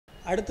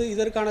அடுத்து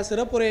இதற்கான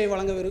சிறப்புரையை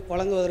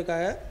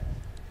வழங்குவதற்காக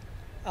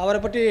அவரை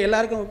பற்றி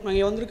எல்லாருக்கும்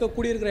இங்கே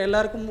கூடியிருக்கிற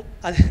எல்லாருக்கும்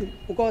அது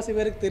முக்கால்வாசி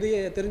பேருக்கு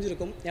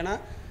தெரிஞ்சிருக்கும். ஏன்னா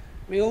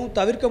மிகவும்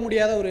தவிர்க்க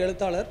முடியாத ஒரு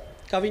எழுத்தாளர்,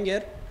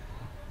 கவிஞர்,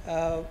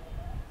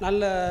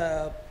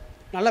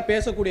 நல்லா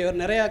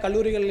பேசக்கூடியவர், நிறையா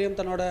கல்லூரிகள்லேயும்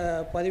தன்னோட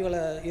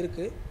பதிவுகளை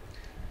இருக்குது.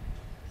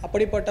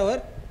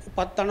 அப்படிப்பட்டவர்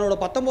தன்னோட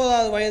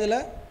 19வது வயதில்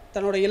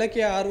தன்னோட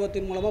இலக்கிய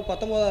ஆர்வத்தின் மூலமாக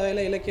 19வது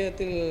வயதில்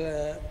இலக்கியத்தில்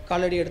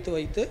காலடி எடுத்து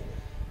வைத்து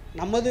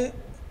நமது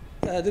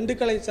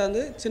திண்டுக்கலை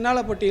சார்ந்து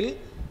சின்னாலப்பட்டியில்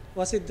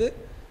வசித்து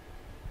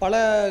பல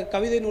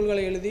கவிதை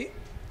நூல்களை எழுதி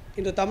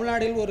இன்று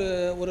தமிழ்நாட்டில்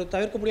ஒரு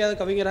தவிர்க்க முடியாத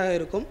கவிஞராக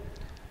இருக்கும்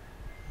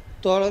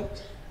தோழர்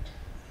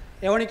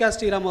யவனிகா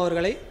ஸ்ரீராம்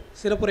அவர்களை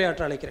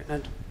சிறப்புரையாற்ற அழைக்கிறேன்.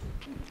 நன்றி.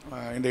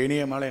 இந்த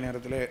இனிய மாலை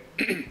நேரத்தில்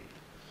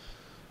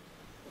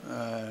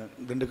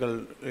திண்டுக்கல்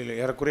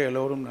ஏறக்குறைய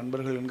எல்லோரும்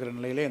நண்பர்கள் என்கிற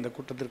நிலையிலே இந்த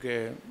கூட்டத்திற்கு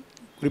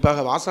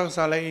குறிப்பாக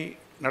வாசகசாலை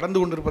நடந்து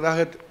கொண்டிருப்பதாக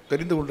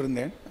தெரிந்து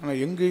கொண்டிருந்தேன்.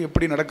 ஆனால் எங்கு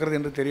எப்படி நடக்கிறது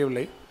என்று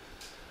தெரியவில்லை.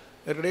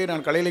 இதற்கிடையே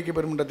நான் கலை இலக்கிய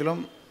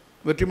பெருமன்றத்திலும்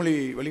வெற்றிமொழி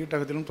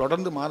வெளியீட்டகத்திலும்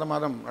தொடர்ந்து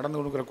மாதம் நடந்து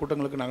கொண்டிருக்கிற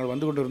கூட்டங்களுக்கு நாங்கள்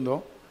வந்து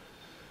கொண்டிருந்தோம்.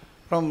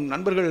 அப்புறம்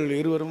நண்பர்கள்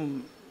இருவரும்,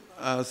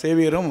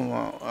 சேவியரும்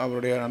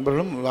அவருடைய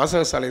நண்பர்களும்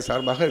வாசகசாலை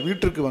சார்பாக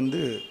வீட்டிற்கு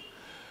வந்து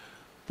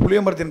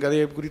புளியமரத்தின்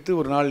கதையை குறித்து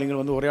ஒரு நாள் நீங்கள்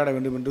வந்து உரையாட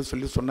வேண்டும் என்று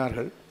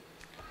சொன்னார்கள்.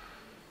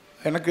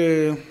 எனக்கு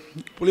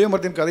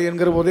புளியமரத்தின் கதை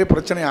என்கிற போதே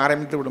பிரச்சனை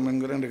ஆரம்பித்து விடும்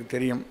என்கிற எனக்கு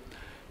தெரியும்.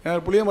 ஏன்னா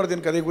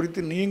புளியமரத்தின் கதை குறித்து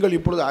நீங்கள்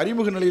இப்பொழுது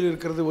அறிமுக நிலையில்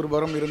இருக்கிறது ஒரு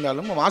புறம்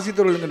இருந்தாலும்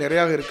வாசித்தவர்கள் இங்கே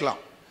நிறையாக இருக்கலாம்.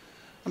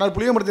 ஆனால்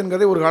புளியமரத்தின்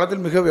கதை ஒரு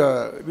காலத்தில் மிக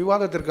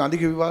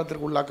அதிக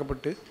விவாதத்திற்கு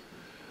உள்ளாக்கப்பட்டு,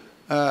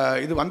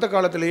 இது வந்த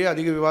காலத்திலேயே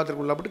அதிக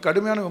விவாதத்திற்கு உள்ளாப்பட்டு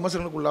கடுமையான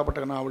விமர்சனங்களுக்கு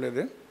உள்ளாப்பட்ட நாவல்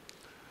இது.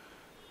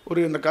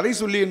 இந்த கதை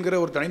சொல்லி என்கிற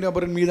ஒரு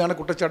தனிநபரின் மீதான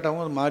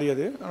குற்றச்சாட்டாகவும் அது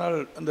மாறியது. ஆனால்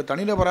அந்த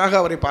தனிநபராக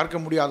அவரை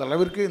பார்க்க முடியாத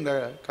அளவிற்கு இந்த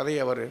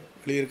கதையை அவர்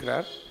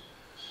எழுதியிருக்கிறார்.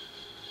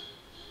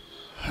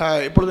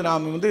 இப்பொழுது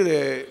நாம் வந்து இது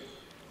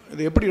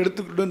எப்படி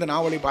எடுத்துக்கிட்டு இந்த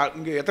நாவலை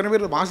இங்கே எத்தனை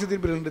பேர்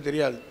வாசித்திருப்பீர்கள் என்று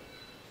தெரியாது.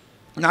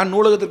 நான்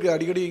நூலகத்திற்கு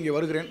அடிக்கடி இங்கே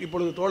வருகிறேன்.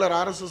 இப்பொழுது தோழர்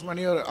ஆர்எஸ்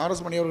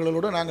மணி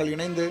அவர்களோடு நாங்கள்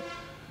இணைந்து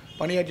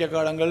பணியாற்றிய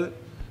காலங்கள்,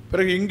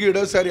 பிறகு இங்கு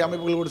இடதுசாரி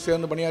அமைப்புகளோடு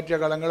சேர்ந்து பணியாற்றிய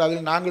காலங்கள்,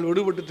 அதில் நாங்கள்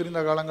விடுபட்டு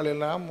தெரிந்த காலங்கள்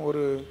எல்லாம்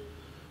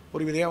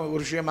ஒரு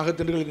விஷயமாக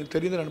திண்டுக்கலுக்கு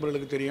தெரிந்த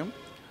நண்பர்களுக்கு தெரியும்.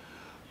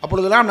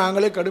 அப்பொழுதெல்லாம்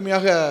நாங்களே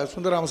கடுமையாக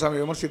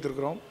சுந்தரராமசாமி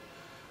விமர்சித்திருக்கிறோம்.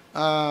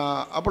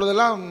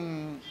 அப்பொழுதெல்லாம்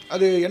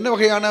அது என்ன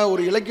வகையான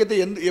ஒரு இலக்கியத்தை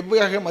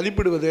எவ்வகையாக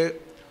மதிப்பிடுவது,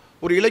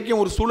 ஒரு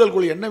இலக்கியம் ஒரு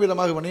சூழலுக்குள் என்ன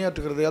விதமாக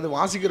வினையாற்றுகிறது, அது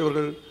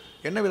வாசிக்கிறவர்கள்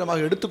என்ன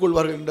விதமாக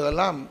எடுத்துக்கொள்வார்கள்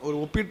என்பதெல்லாம் ஒரு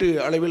ஒப்பீட்டு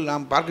அளவில்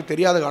நாம் பார்க்க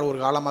தெரியாத ஒரு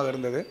காலமாக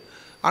இருந்தது.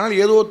 ஆனால்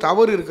ஏதோ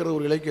தவறு இருக்கிறது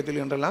ஒரு இலக்கியத்தில்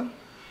என்றெல்லாம்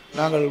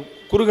நாங்கள்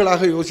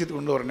குறுகலாக யோசித்து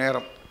கொண்ட ஒரு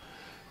நேரம்.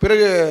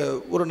 பிறகு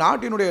ஒரு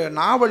நாட்டினுடைய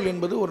நாவல்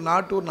என்பது ஒரு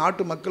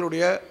நாட்டு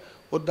மக்களுடைய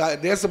ஒரு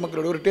தேச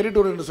மக்களுடைய ஒரு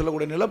டெரிட்டோரி என்று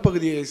சொல்லக்கூடிய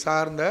நிலப்பகுதியை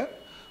சார்ந்த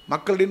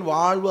மக்களின்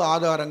வாழ்வு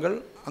ஆதாரங்கள்,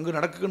 அங்கு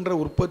நடக்கின்ற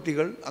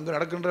உற்பத்திகள், அங்கு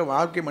நடக்கின்ற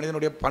வாழ்க்கை,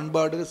 மனிதனுடைய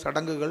பண்பாடு,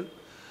 சடங்குகள்,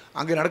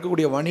 அங்கே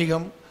நடக்கக்கூடிய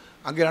வணிகம்,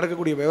 அங்கே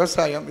நடக்கக்கூடிய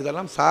விவசாயம்,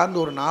 இதெல்லாம் சார்ந்த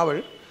ஒரு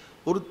நாவல்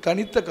ஒரு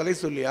தனித்த கதை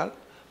சொல்லியால்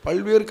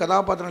பல்வேறு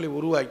கதாபாத்திரங்களை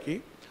உருவாக்கி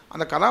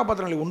அந்த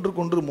கதாபாத்திரங்களை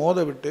ஒன்றுக்கொன்று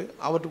மோதவிட்டு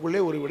அவற்றுக்குள்ளே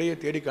ஒரு விடையை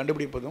தேடி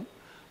கண்டுபிடிப்பதும்,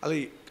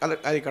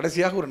 அதை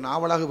கடைசியாக ஒரு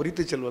நாவலாக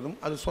விரித்து செல்வதும்,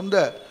 அது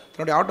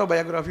தன்னுடைய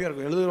ஆட்டோபயோகிராஃபியும்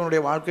இருக்கும்,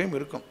 எழுதுவனுடைய வாழ்க்கையும்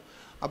இருக்கும்.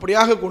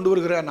 அப்படியாக கொண்டு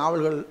வருகிற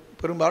நாவல்கள்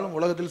பெரும்பாலும்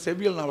உலகத்தில்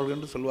செவ்வியல் நாவல்கள்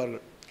என்று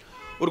சொல்வார்கள்.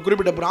 ஒரு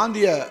குறிப்பிட்ட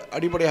பிராந்திய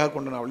அடிப்படையாக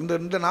கொண்ட நாவல்.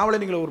 இந்த நாவலை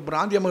நீங்கள் ஒரு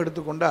பிராந்தியமாக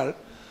எடுத்துக்கொண்டால்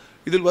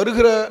இதில்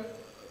வருகிற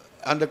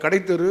அந்த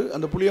கடைத்தெரு,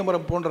 அந்த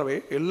புளியமரம் போன்றவை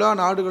எல்லா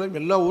நாடுகளிலும்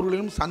எல்லா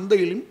ஊர்களிலும்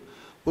சந்தையிலும்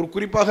ஒரு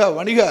குறிப்பாக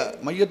வணிக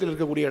மையத்தில்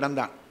இருக்கக்கூடிய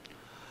இடம்தான்.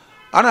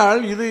 ஆனால்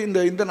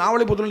இந்த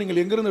நாவலை பொறுத்தவரை நீங்கள்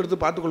எங்கிருந்து எடுத்து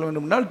பார்த்துக்கொள்ள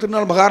வேண்டும்னால்,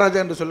 திருநாள் மகாராஜா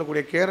என்று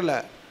சொல்லக்கூடிய கேரள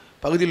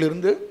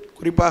பகுதியிலிருந்து,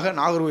 குறிப்பாக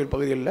நாகர்கோவில்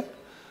பகுதியில்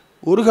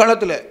ஒரு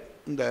காலத்தில்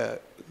இந்த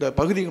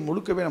பகுதிகள்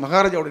முழுக்கவே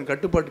மகாராஜாவுடைய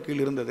கட்டுப்பாட்டு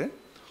கீழ் இருந்தது.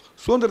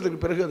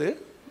 சுதந்திரத்துக்கு பிறகு அது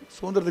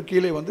சுதந்திரத்துக்கு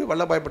கீழே வந்து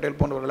வல்லபாய் பட்டேல்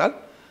போன்றவர்களால்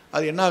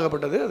அது என்ன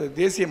ஆகப்பட்டது, அது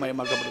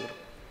தேசியமயமாக்கப்படுகிறது.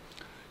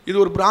 இது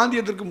ஒரு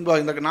பிராந்தியத்திற்கு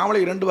முன்பாக இந்த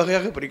நாவலை 2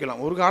 வகையாக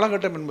பிரிக்கலாம். ஒரு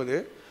காலகட்டம் என்பது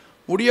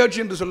முடியாட்சி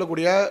என்று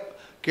சொல்லக்கூடிய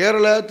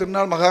கேரள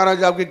திருநாள்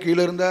மகாராஜாவுக்கு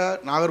கீழே இருந்த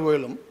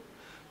நாகர்கோவிலும்,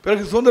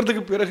 பிறகு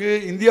சுதந்திரத்துக்கு பிறகு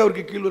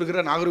இந்தியாவிற்கு கீழ்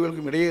வருகிற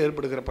நாகர்கோவிலுக்கும் இடையே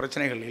ஏற்படுகிற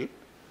பிரச்சனைகளில்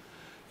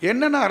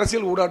என்னென்ன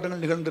அரசியல்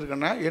ஊடாட்டங்கள்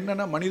நிகழ்ந்திருக்கின்றன,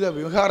 என்னென்ன மனித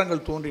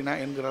விவகாரங்கள் தோன்றின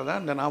என்கிறதா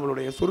இந்த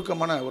நாவலுடைய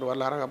சுருக்கமான ஒரு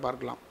வரலாறாக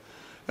பார்க்கலாம்.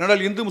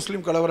 அதனால் இந்து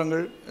முஸ்லீம்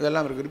கலவரங்கள்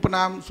இதெல்லாம் இருக்குது. இப்போ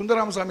நாம்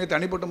சுந்தரராமசாமியை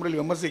தனிப்பட்ட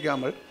முறையில்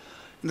விமர்சிக்காமல்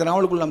இந்த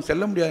நாவலுக்குள் நாம்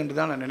செல்ல முடியாது என்று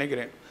தான் நான்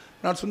நினைக்கிறேன்.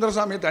 நான்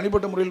சுந்தரசாமியை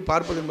தனிப்பட்ட முறையில்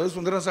பார்ப்பது என்பது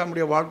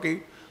சுந்தரசாமியுடைய வாழ்க்கை,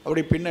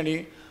 அவருடைய பின்னணி,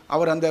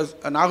 அவர் அந்த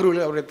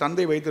நாகர்கோவிலில் அவருடைய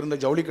தந்தை வைத்திருந்த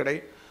ஜவுளிக்கடை,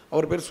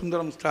 அவர் பேர்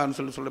சுந்தரம்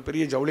ஸ்டார்னு சொல்ல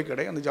பெரிய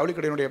ஜவுளிக்கடை, அந்த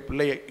ஜவுளிக்கடையினுடைய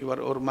பிள்ளையை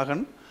இவர் ஒரு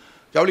மகன்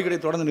ஜவுளிக்கடை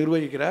தொடர்ந்து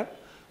நிர்வகிக்கிறார்.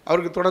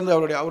 அவருக்கு தொடர்ந்து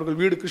அவர்கள்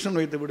வீடு கிருஷ்ணன்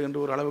வைத்த வீடு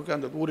என்று ஒரு அளவுக்கு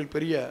அந்த ஊரில்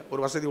பெரிய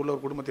ஒரு வசதி உள்ள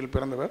ஒரு குடும்பத்தில்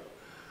பிறந்தவர்.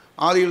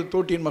 ஆதியில்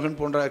தோட்டியின் மகன்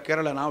போன்ற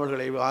கேரள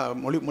நாவல்களை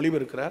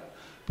மொழிபெயர்க்கிறார்.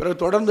 பிறகு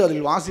தொடர்ந்து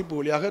அதில் வாசிப்பு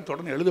வழியாக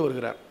தொடர்ந்து எழுத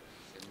வருகிறார்.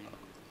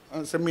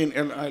 செம்மீன்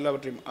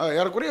எல்லாவற்றையும்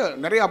ஏறக்குறைய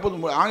நிறைய அப்போது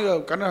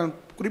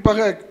குறிப்பாக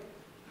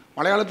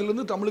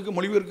மலையாளத்திலிருந்து தமிழுக்கு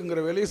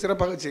மொழிபெயர்க்குங்கிற வேலையை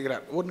சிறப்பாக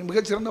செய்கிறார். ஒரு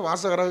மிகச்சிறந்த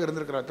வாசகராக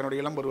இருந்திருக்கிறார்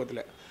தன்னுடைய இளம்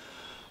பருவத்தில்.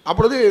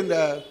 அப்பொழுது இந்த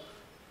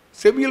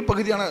செவ்வியல்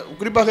பகுதியான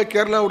குறிப்பாக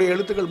கேரளாவுடைய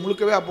எழுத்துக்கள்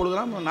முழுக்கவே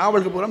அப்பொழுதுலாம்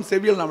நாவல்கள் பூரா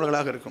செவ்வியல்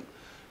நாவல்களாக இருக்கும்.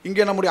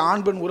 இங்கே நம்முடைய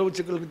ஆண் பெண் உறவு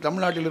சிக்கலுக்கு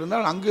தமிழ்நாட்டில்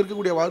இருந்தால் அங்கே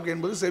இருக்கக்கூடிய வாழ்க்கை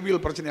என்பது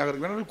செவியல் பிரச்சனையாக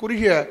இருக்கும். என்றால்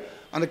குறுகிய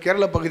அந்த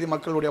கேரள பகுதி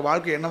மக்களுடைய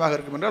வாழ்க்கை என்னவாக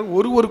இருக்கும் என்றால்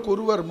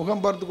ஒருவருக்கொருவர்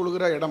முகம் பார்த்து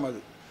கொள்கிற இடம் அது.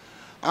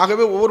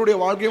 ஆகவே ஒவ்வொருடைய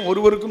வாழ்க்கையும்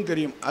ஒருவருக்கும்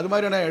தெரியும். அது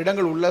மாதிரியான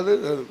இடங்கள் உள்ளது.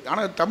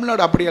 ஆனால்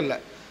தமிழ்நாடு அப்படி அல்ல.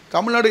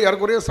 தமிழ்நாடு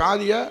ஏறக்குறைய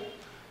சாதிய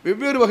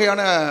வெவ்வேறு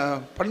வகையான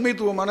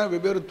பன்மைத்துவமான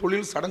வெவ்வேறு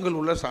தொழில் சடங்குகள்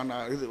உள்ள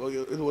இது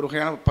இது ஒரு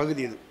வகையான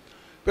பகுதி இது.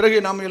 பிறகு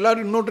நாம்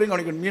எல்லோரும் இன்னொன்றையும்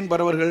கவனிக்கணும். மீன்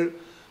பறவர்கள்,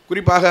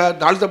 குறிப்பாக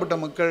தாழ்த்தப்பட்ட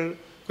மக்கள்,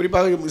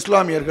 குறிப்பாக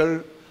இஸ்லாமியர்கள்,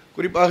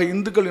 குறிப்பாக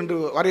இந்துக்கள் என்று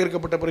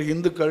வரையறுக்கப்பட்ட பிறகு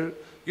இந்துக்கள்,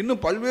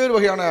 இன்னும் பல்வேறு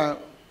வகையான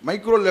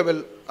மைக்ரோ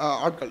லெவல்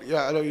ஆட்கள்,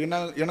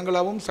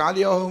 இனங்களாகவும்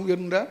சாதியாகவும்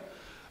இருந்த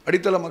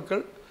அடித்தள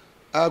மக்கள்,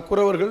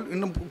 குறவர்கள்,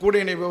 இன்னும் கூடை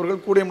இணைப்பவர்கள்,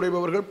 கூடை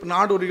முடைப்பவர்கள்,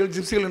 நாடோடிகள்,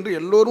 ஜிப்சிகள் என்று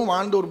எல்லோரும்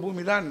வாழ்ந்த ஒரு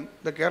பூமி தான்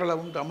இந்த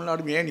கேரளாவும்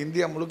தமிழ்நாடும், ஏன்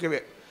இந்தியா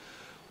முழுக்கவே.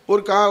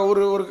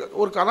 ஒரு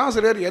ஒரு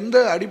கதாசிரியர் எந்த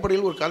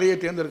அடிப்படையில் ஒரு கதையை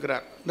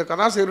தேர்ந்தெடுக்கிறார், இந்த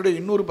கதாசிரியருடைய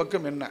இன்னொரு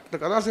பக்கம் என்ன, இந்த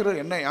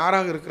கதாசிரியர் என்ன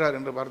யாராக இருக்கிறார்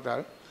என்று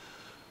பார்த்தால்,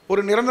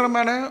 ஒரு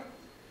நிரந்தரமான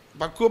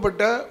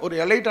பக்குவப்பட்ட ஒரு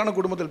எலைட்டான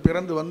குடும்பத்தில்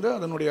பிறந்து வந்து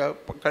அதனுடைய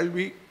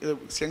கல்வி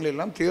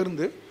விஷயங்களெல்லாம்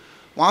தேர்ந்து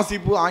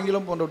வாசிப்பு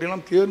ஆங்கிலம்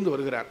போன்றவற்றையெல்லாம்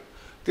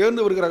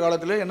தேர்ந்து வருகிற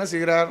காலத்தில் என்ன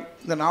செய்கிறார்,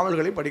 இந்த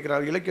நாவல்களை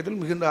படிக்கிறார். இலக்கியத்தில்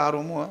மிகுந்த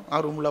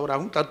ஆர்வம்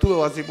உள்ளவராகவும் தத்துவ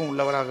வாசிப்பும்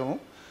உள்ளவராகவும்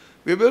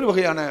வெவ்வேறு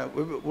வகையான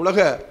உலக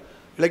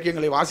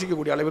இலக்கியங்களை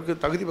வாசிக்கக்கூடிய அளவிற்கு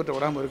தகுதி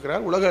பெற்றவராகவும்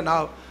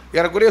இருக்கிறார்.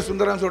 ஏறக்குறைய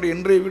சுந்தரராமனுடைய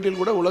இன்றைய வீட்டில்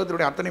கூட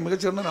உலகத்தினுடைய அத்தனை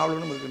மிகச்சிறந்த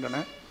நாவல்களும் இருக்கின்றன.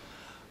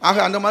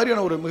 ஆக அந்த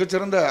மாதிரியான ஒரு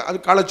மிகச்சிறந்த அது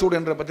காலச்சூடு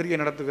என்ற பத்திரிகை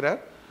நடத்துகிறார்.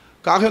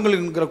 காகங்கள்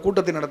என்கிற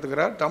கூட்டத்தை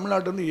நடத்துகிறார்.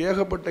 தமிழ்நாட்டிலிருந்து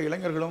ஏகப்பட்ட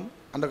இளைஞர்களும்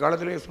அந்த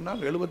காலத்திலே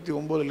சொன்னால்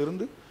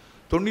 79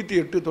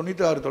 98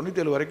 96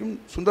 97 வரைக்கும்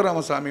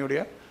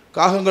சுந்தரராமசாமியுடைய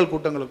காகங்கள்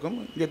கூட்டங்களுக்கும்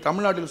இங்கே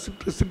தமிழ்நாட்டில்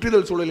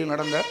சிற்றிதழ் சூழலில்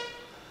நடந்த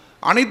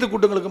அனைத்து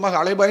கூட்டங்களுக்குமாக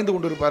அலைபாய்ந்து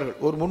கொண்டிருப்பார்கள்.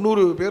 ஒரு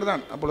 300 பேர்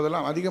தான்,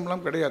 அப்பொழுதெல்லாம்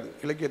அதிகமெல்லாம் கிடையாது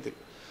இலக்கியத்தில்.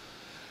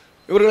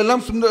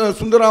 இவர்களெல்லாம்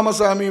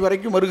சுந்தரராமசாமி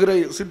வரைக்கும் வருகிற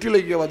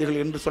சிற்றிலக்கியவாதிகள்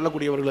என்று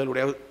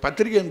சொல்லக்கூடியவர்களுடைய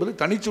பத்திரிகை என்பது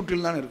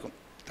தனிச்சுற்றில் தான் இருக்கும்.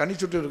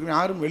 தனிச்சுற்றில் இருக்கும்.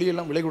 யாரும்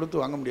வெளியெல்லாம் விலை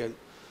கொடுத்து வாங்க முடியாது.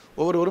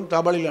 ஒவ்வொருவரும்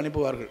தபாலில்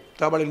அனுப்புவார்கள்.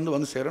 தபாலிலிருந்து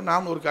வந்து சேரும்.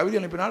 நாம் ஒரு கவிதை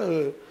அனுப்பினால்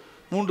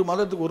 3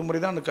 மாதத்துக்கு ஒரு முறை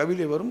தான் அந்த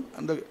கவிதை வரும்.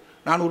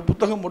 நான் ஒரு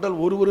புத்தகம் போட்டால்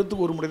ஒரு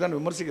வருடத்துக்கு ஒரு முறை தான்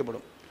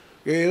விமர்சிக்கப்படும்.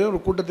 ஏதோ ஒரு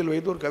கூட்டத்தில்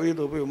வைத்து ஒரு கவிதை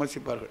தொகுப்பை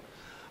விமர்சிப்பார்கள்.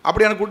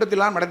 அப்படியான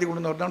கூட்டத்திலாம் நடத்தி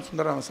கொண்டிருந்தவர் தான்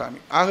சுந்தரராமசாமி.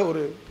 ஆக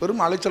ஒரு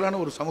பெரும் அலைச்சலான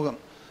ஒரு சமூகம்.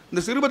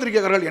 இந்த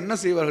சிறுபத்திரிகையாளர்கள் என்ன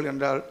செய்வார்கள்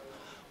என்றால்,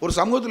 ஒரு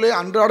சமூகத்திலே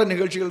அன்றாட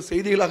நிகழ்ச்சிகள்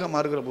செய்திகளாக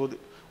மாறுகிற போது,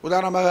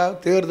 உதாரணமாக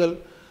தேர்தல்,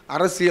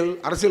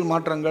 அரசியல்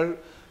மாற்றங்கள்,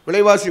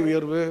 விலைவாசி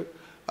உயர்வு,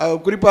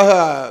 குறிப்பாக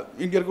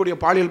இங்கே இருக்கக்கூடிய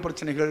பாலியல்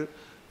பிரச்சனைகள்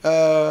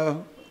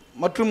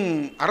மற்றும்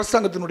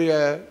அரசாங்கத்தினுடைய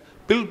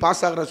பில்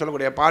பாஸ் ஆகிற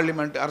சொல்லக்கூடிய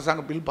பார்லிமெண்ட்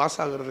அரசாங்க பில் பாஸ்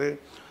ஆகிறது,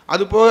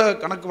 அதுபோக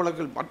கணக்கு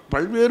வழக்குகள்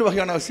பல்வேறு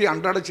வகையான விஷயம்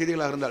அன்றாட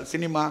செய்திகளாக இருந்தால்,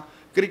 சினிமா,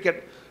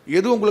 கிரிக்கெட்,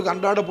 எது உங்களுக்கு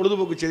அன்றாட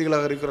பொழுதுபோக்கு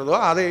செய்திகளாக இருக்கிறதோ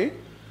அதை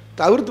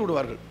தவிர்த்து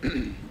விடுவார்கள்.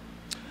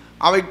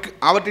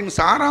 அவற்றின்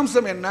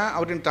சாராம்சம் என்ன,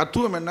 அவற்றின்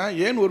தத்துவம் என்ன,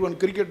 ஏன் ஒருவன்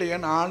கிரிக்கெட்டை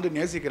ஏன் ஆண்டு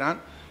நேசிக்கிறான்,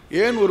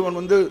 ஏன் ஒருவன்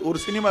வந்து ஒரு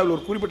சினிமாவில்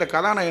ஒரு குறிப்பிட்ட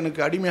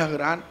கதாநாயகனுக்கு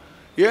அடிமையாகிறான்,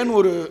 ஏன்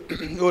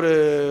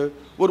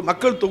ஒரு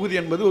மக்கள் தொகுதி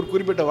என்பது ஒரு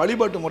குறிப்பிட்ட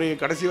வழிபாட்டு முறையை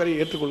கடைசி வரை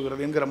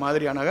ஏற்றுக்கொள்கிறது என்கிற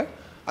மாதிரியான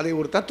அதை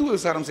ஒரு தத்துவ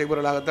விசாரம்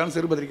செய்பவர்களாகத்தான்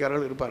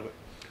சிறுபத்திரிகையாளர்கள் இருப்பார்கள்.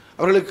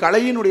 அவர்களுக்கு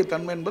கலையினுடைய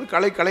தன்மை என்பது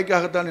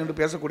கலைக்காகத்தான் என்று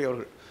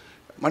பேசக்கூடியவர்கள்.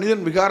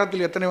 மனிதன்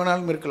விகாரத்தில் எத்தனை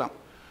வேணாலும் இருக்கலாம்,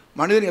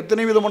 மனிதன்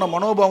எத்தனை விதமான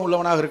மனோபாவம்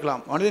உள்ளவனாக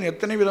இருக்கலாம், மனிதன்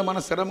எத்தனை விதமான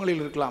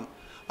சிரமங்களில் இருக்கலாம்,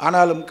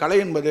 ஆனாலும் கலை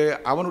என்பது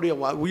அவனுடைய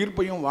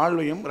உயிர்ப்பையும்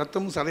வாழ்வையும்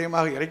இரத்தமும்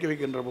சதயமாக இறக்கி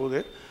வைக்கின்ற போது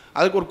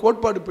அதுக்கு ஒரு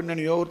கோட்பாடு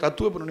பின்னணியோ ஒரு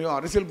தத்துவ பின்னணியோ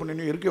அரசியல்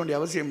பின்னணியோ இருக்க வேண்டிய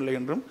அவசியம் இல்லை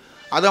என்றும்,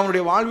 அது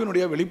அவனுடைய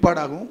வாழ்வினுடைய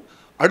வெளிப்பாடாகவும்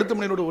அடுத்த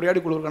மனிதனோடு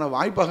உரையாடிக் கொள்வதற்கான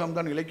வாய்ப்பாகவும்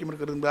தான் இலக்கியம்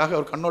இருக்கிறது என்பதாக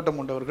அவர் கண்ணோட்டம்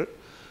கொண்டவர்கள்.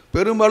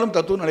 பெரும்பாலும்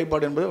தத்துவ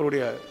நிலைப்பாடு என்பது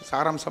அவருடைய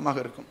சாராம்சமாக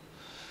இருக்கும்.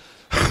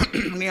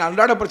 நீ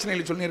அன்றாட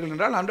பிரச்சனைகளை சொன்னீர்கள்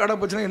என்றால் அன்றாட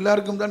பிரச்சனை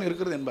எல்லாருக்கும் தான்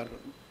இருக்கிறது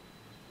என்பார்கள்.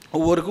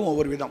 ஒவ்வொருக்கும்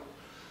ஒவ்வொரு விதம்.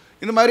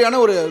 இந்த மாதிரியான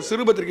ஒரு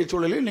சிறு பத்திரிகை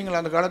சூழலில் நீங்கள்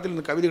அந்த காலத்தில்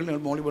இந்த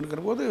கவிதைகள்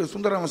மொழிபெயர்க்கிற போது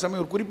சுந்தரராமசாமி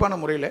ஒரு குறிப்பான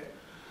முறையில்,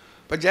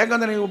 இப்போ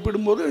ஜெயகாந்தனை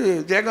ஒப்பிடும்போது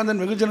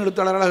ஜெயகாந்தன் வெகுஜன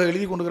எழுத்தாளராக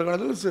எழுதி கொண்டிருக்கிற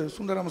காலத்தில்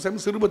சுந்தரராமசாமி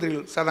சிறு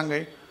பத்திரிகைகள்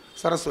சதங்கை,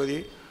 சரஸ்வதி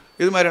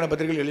இது மாதிரியான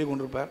பத்திரிகைகள் எழுதி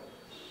கொண்டிருப்பார்.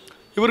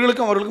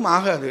 இவர்களுக்கும் அவர்களுக்கும்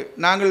ஆகாது.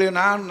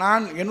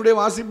 நான் என்னுடைய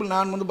வாசிப்பில்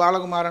நான் வந்து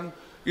பாலகுமாரன்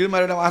இது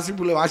மாதிரியான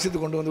வாசிப்புகளை வாசித்து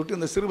கொண்டு வந்துவிட்டு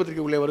இந்த சிறு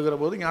பத்திரிகை உள்ளே வருகிற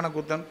போது,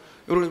 ஞானக்கூத்தன்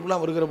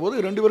இவர்களுக்கெல்லாம் வருகிற போது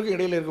 2 பேருக்கும்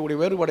இடையில் இருக்கக்கூடிய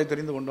வேறுபாடை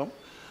தெரிந்து கொண்டோம்.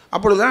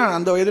 அப்பொழுதுதான்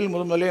அந்த வயதில்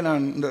முதலே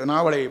நான் இந்த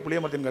நாவலை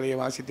புளியமரத்தின் கதையை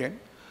வாசித்தேன்.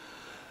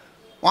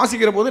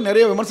 வாசிக்கிற போது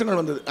நிறைய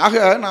விமர்சனங்கள் வந்தது.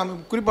 ஆக நாம்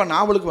குறிப்பாக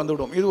நாவலுக்கு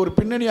வந்துவிடும். இது ஒரு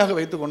பின்னணியாக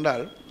வைத்து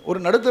கொண்டால், ஒரு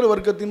நடுத்தர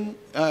வர்க்கத்தின்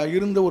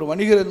இருந்த ஒரு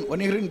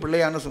வணிகரின்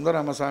பிள்ளையான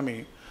சுந்தரராமசாமி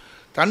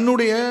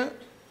தன்னுடைய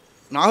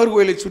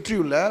நாகர்கோயிலை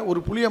சுற்றியுள்ள ஒரு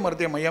புளிய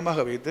மரத்தை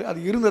மையமாக வைத்து, அது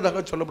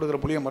இருந்ததாக சொல்லப்படுகிற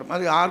புளிய மரம்,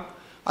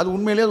 அது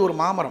உண்மையிலே அது ஒரு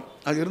மாமரம்,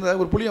 அது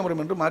இருந்ததாக ஒரு புளிய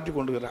மரம் என்று மாற்றி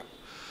கொண்டுகிறார்.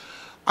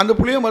 அந்த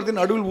புளிய மரத்தின்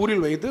நடுவில்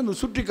ஊரில் வைத்து அந்த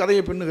சுற்றி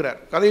கதையை பின்னுகிறார்.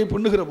 கதையை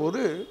பின்னுகிற போது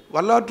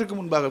வரலாற்றுக்கு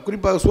முன்பாக,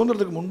 குறிப்பாக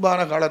சுதந்திரத்துக்கு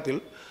முன்பான காலத்தில்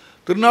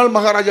திருநாள்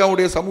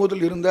மகாராஜாவுடைய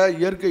சமூகத்தில் இருந்த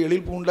இயற்கை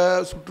எழில் பூண்ட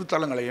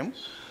சுற்றுத்தலங்களையும்,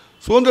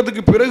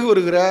 சுதந்திரத்துக்கு பிறகு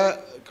வருகிற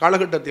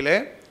காலகட்டத்திலே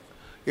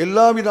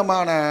எல்லா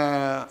விதமான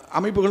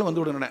அமைப்புகளும்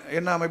வந்து விடுகின்றன.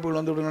 என்ன அமைப்புகள்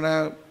வந்து விடுகின்றன?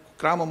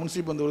 கிராம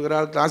முன்சிப் வந்து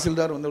விடுகிறார்,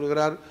 தாசில்தார் வந்து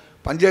விடுகிறார்,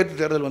 பஞ்சாயத்து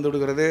தேர்தல் வந்து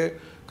விடுகிறது,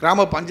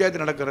 கிராம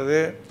பஞ்சாயத்து நடக்கிறது,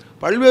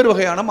 பல்வேறு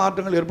வகையான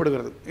மாற்றங்கள்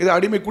ஏற்படுகிறது.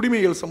 இது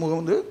குடிமையியல்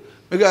சமூகம் வந்து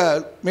மிக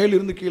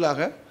மேலிருந்து கீழாக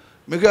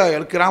மிக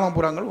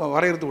கிராமப்புறங்கள்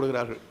வரையறுத்து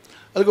விடுகிறார்கள்.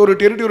 அதுக்கு ஒரு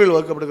டெரிட்டோரியல்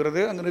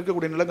வகுக்கப்படுகிறது. அங்கே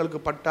இருக்கக்கூடிய நிலங்களுக்கு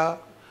பட்டா,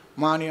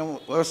 மானியம்,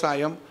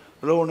 விவசாயம்,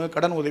 லோனு,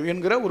 கடன் உதவி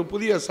என்கிற ஒரு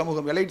புதிய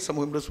சமூகம், எலைட்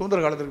சமூகம் என்று சுதந்திர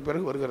காலத்திற்கு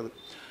பிறகு வருகிறது.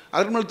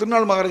 அதற்கு மேல்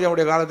திருநாள்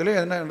மகாராஜாவுடைய காலத்திலே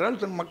என்ன என்றால்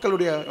மக்கள்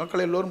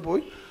எல்லோரும்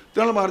போய்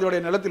திருநாள்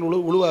மகாராஜாவுடைய நிலத்தில்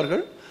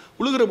உழுவார்கள்.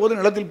 உழுகிற போது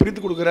நிலத்தில்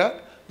பிரித்து கொடுக்குற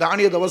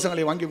தானிய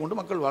தவசங்களை வாங்கி கொண்டு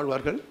மக்கள்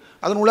வாழ்வார்கள்.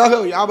 அதன் ஊடாக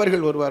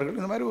வியாபாரிகள் வருவார்கள்.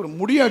 இந்த மாதிரி ஒரு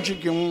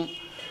முடியாட்சிக்கும்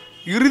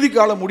இறுதி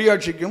கால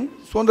முடியாட்சிக்கும்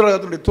சுதந்திர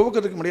காலத்தினுடைய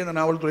துவக்கத்துக்கும் இடையே இந்த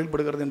நாவல்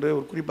தொழில்படுகிறது என்று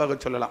ஒரு குறிப்பாக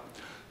சொல்லலாம்.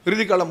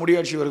 இறுதி கால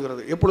முடியாட்சி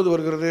வருகிறது. எப்பொழுது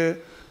வருகிறது?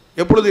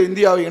 எப்பொழுது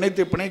இந்தியாவை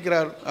இணைத்து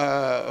பிணைக்கிறார்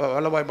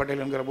வல்லபாய்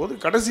பட்டேல் என்கிற போது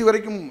கடைசி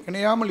வரைக்கும்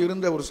இணையாமல்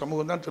இருந்த ஒரு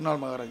சமூகம் தான்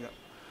திருநாள் மகாராஜா.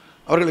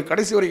 அவர்களுக்கு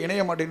கடைசி வரை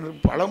இணைய மாட்டேன்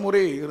பல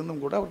முறை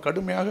இருந்தும் கூட அவர்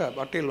கடுமையாக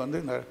பட்டேல் வந்து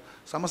இந்த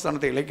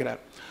சமஸ்தானத்தை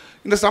இழைக்கிறார்.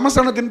 இந்த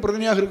சமஸ்தானத்தின்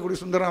பிரதிநிதியாக இருக்கக்கூடிய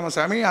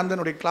சுந்தரராமசாமி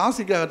அதனுடைய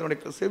கிளாசிக்காக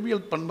அதனுடைய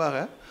செவ்வியல் பண்பாக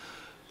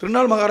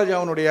திருநாள்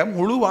மகாராஜாவினுடைய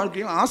முழு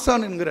வாழ்க்கையும்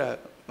ஆசான் என்கிற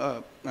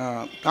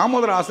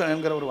தாமோதர ஆசான்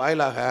என்கிற ஒரு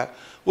வாயிலாக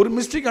ஒரு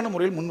மிஸ்டிக்கான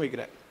முறையில்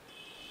முன்வைக்கிறார்.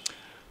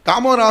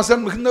 தாமோதர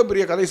ஆசான் மிகுந்த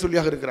பெரிய கதை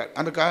சொல்லியாக இருக்கிறார்.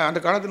 அந்த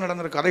காலத்தில்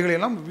நடந்த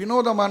கதைகளெல்லாம்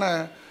வினோதமான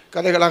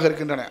கதைகளாக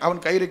இருக்கின்றன. அவன்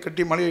கயிறை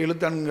கட்டி மலையை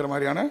இழுத்தான்ங்கிற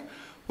மாதிரியான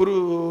ஒரு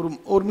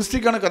ஒரு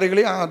மிஸ்டிக்கான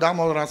கதைகளை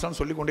தாமோதர ஆசான்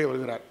சொல்லிக்கொண்டே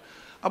வருகிறார்.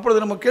 அப்பொழுது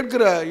நம்ம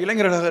கேட்கிற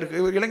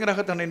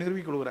இளைஞராக தன்னை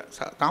நிறுவிக் கொள்கிறார்.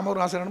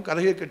 தாமோதர ஆசானும்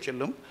கதையை கேட்டு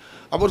செல்லும்.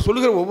 அவர்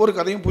சொல்லுகிற ஒவ்வொரு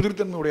கதையும்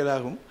புதிர்த்தன்மை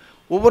உடையதாகவும்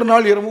ஒவ்வொரு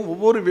நாள் இரவும்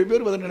ஒவ்வொரு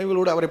வெவ்வேறு வித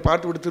நினைவுகளோடு அவரை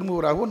பார்த்துவிட்டு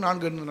திரும்புவராகவும்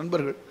 4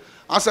 நண்பர்கள்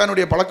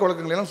ஆசானுடைய பழக்க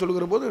வழக்கங்கள் எல்லாம்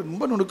சொல்லுகிற போது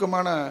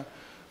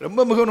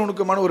ரொம்ப மிக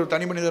நுணுக்கமான ஒரு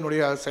தனி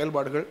மனிதனுடைய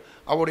செயல்பாடுகள்,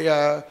 அவருடைய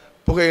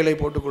புகையிலை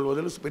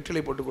போட்டுக்கொள்வது,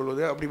 வெற்றிலை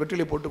போட்டுக்கொள்வது, அப்படி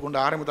வெற்றிலை போட்டுக்கொண்டு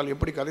ஆரம்பித்தால்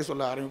எப்படி கதை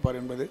சொல்ல ஆரம்பிப்பார்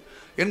என்பது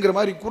என்கிற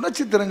மாதிரி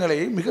குணச்சித்திரங்களை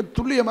மிக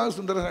துல்லியமாக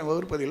சுந்தரசாமி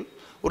வகுப்பதில்,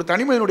 ஒரு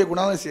தனி மனிதனுடைய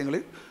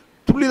குணாதிசயங்களை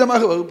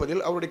துல்லிதமாக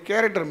வகுப்பதில் அவருடைய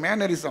கேரக்டர்,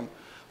 மேனரிசம்,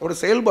 அவருடைய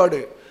செயல்பாடு,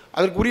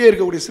 அதற்குரிய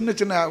இருக்கக்கூடிய சின்ன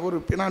சின்ன ஒரு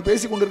நான்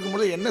பேசி கொண்டிருக்கும்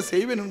போது என்ன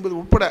செய்வேன் என்பது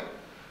உட்பட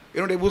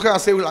என்னுடைய முக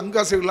அசைவுகள், அங்க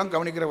அசைவுகள்லாம்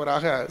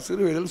கவனிக்கிறவராக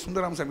சிறு வயதில்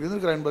சுந்தரராமசாமி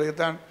இருந்திருக்கிறார்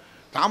என்பதைத்தான்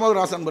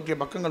தாமோதராசன் பற்றிய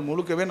பக்கங்கள்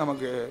முழுக்கவே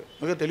நமக்கு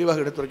மிக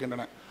தெளிவாக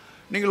எடுத்துரைக்கின்றன.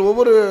 நீங்கள்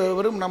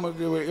ஒவ்வொருவரும்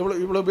நமக்கு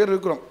இவ்வளோ பேர்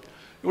இருக்கிறோம்.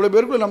 இவ்வளோ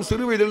பேருக்கு நம்ம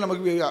சிறு வயதில்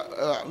நமக்கு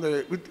அந்த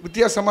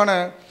வித்தியாசமான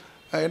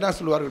என்ன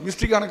சொல்லுவார்கள்,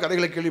 மிஸ்டிக்கான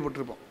கதைகளை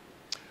கேள்விப்பட்டிருப்போம்.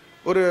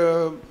 ஒரு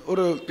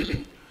ஒரு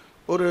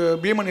ஒரு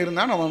பீமன்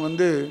இருந்தான். அவன்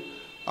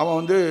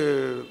வந்து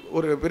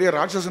ஒரு பெரிய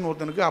ராட்சசன்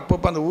ஒருத்தனுக்கு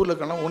அப்பப்போ அந்த ஊரில்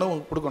இருக்கலாம் உணவு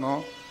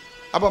கொடுக்கணும்.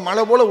 அப்போ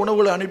மழை போல்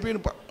உணவுகளை அனுப்பி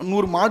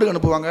 100 மாடு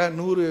அனுப்புவாங்க,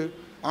 100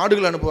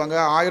 ஆடுகள் அனுப்புவாங்க,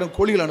 1000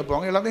 கோழிகள்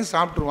அனுப்புவாங்க, எல்லாத்தையும்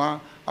சாப்பிட்ருவான்.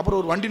 அப்புறம்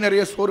ஒரு வண்டி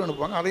நிறைய சோறு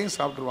அனுப்புவாங்க, அதையும்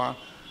சாப்பிட்ருவான்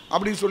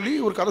அப்படின்னு சொல்லி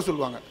ஒரு கதை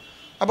சொல்லுவாங்க.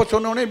 அப்போ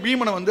சொன்னோடனே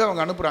பீமனை வந்து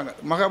அவங்க அனுப்புகிறாங்க.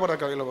 மகாபாரத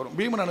கதையில் வரும்.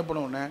 பீமனை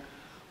அனுப்பினோடனே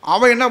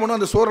அவன் என்ன பண்ணுவான்,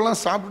 அந்த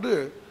சோறெல்லாம் சாப்பிட்டு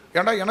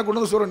ஏன்டா எனக்கு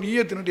கொண்டு வந்து சோறை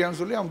நீயே தின்னுட்டியான்னு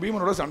சொல்லி அவன்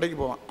பீமனோட சண்டைக்கு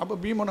போவான். அப்போ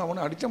பீமனை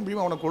அவனை அடித்தான்,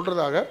 பீமன் அவனை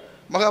கொள்றதாக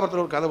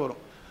மகாபாரதத்தில் ஒரு கதை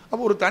வரும்.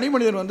 அப்போ ஒரு தனி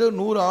மனிதன் வந்து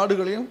 100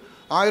 ஆடுகளையும்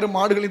 1000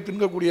 மாடுகளையும்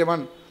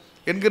தின்கக்கூடியவன்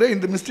என்கிற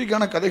இந்த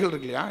மிஸ்டிக்கான கதைகள்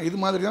இருக்கு இல்லையா, இது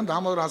மாதிரி தான்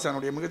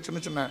தாமோதராசனுடைய மிக சின்ன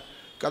சின்ன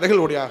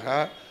கதைகளுடையாக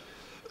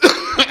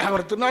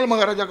அவர் திருநாள்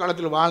மகாராஜா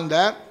காலத்தில் வாழ்ந்த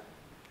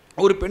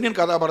ஒரு பெண்ணின்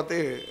கதாபாரத்தை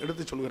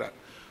எடுத்து சொல்கிறார்.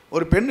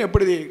 ஒரு பெண்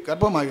எப்படி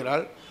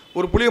கர்ப்பமாகிறாள்,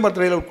 ஒரு புளிய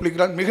மரத்தலையில்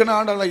குளிக்கிறாள். மிக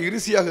நாடாக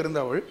இரிசியாக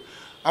இருந்தவள்,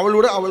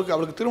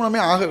 அவளுக்கு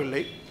திருமணமே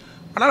ஆகவில்லை.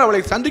 ஆனால்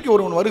அவளை சந்திக்க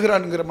ஒருவன்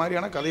வருகிறான்ங்கிற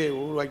மாதிரியான கதையை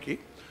உருவாக்கி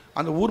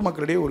அந்த ஊர்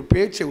மக்களிடையே ஒரு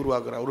பேச்சை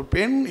உருவாக்குறார். ஒரு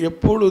பெண்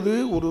எப்பொழுது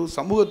ஒரு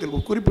சமூகத்தில்,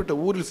 ஒரு குறிப்பிட்ட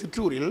ஊரில்,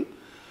 சிற்றூரில்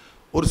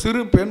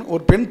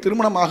ஒரு பெண்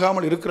திருமணம்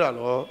ஆகாமல்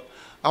இருக்கிறாளோ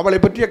அவளை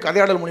பற்றிய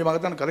கதையாடல்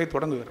மூலியமாகத்தான் கதை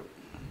தொடங்குகிறது.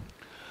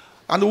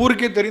 அந்த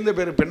ஊருக்கே தெரிந்த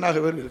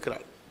பெண்ணாகவே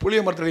இருக்கிறாள். புளிய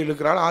மரத்தடியில்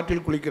இருக்கிறாள்,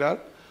 ஆற்றில் குளிக்கிறாள்,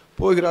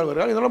 போகிறாள்,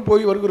 வருகிறாள். இதெல்லாம்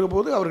போய் வருகிற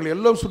போது அவர்கள்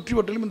எல்லாம்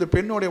சுற்றிவட்டிலும் இந்த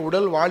பெண்ணுடைய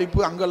உடல் வாலிப்பு,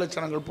 அங்க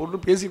லட்சணங்கள் போட்டு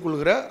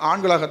பேசிக்கொள்கிற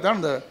ஆண்களாகத்தான்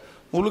அந்த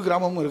முழு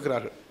கிராமமும்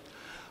இருக்கிறார்கள்.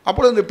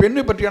 அப்பொழுது அந்த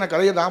பெண்ணை பற்றியான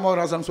கதையை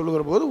தாமோதராசன்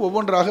சொல்லுகிற போது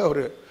ஒவ்வொன்றாக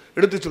அவர்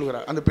எடுத்து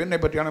சொல்கிறார். அந்த பெண்ணை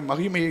பற்றியான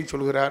மகிமையை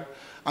சொல்கிறார்.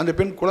 அந்த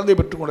பெண் குழந்தை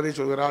பெற்றுக் கொண்டதை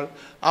சொல்கிறாள்.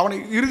 அவனை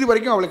இறுதி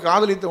வரைக்கும் அவளை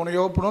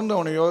காதலித்தவனையோ,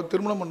 புணர்ந்தவனையோ,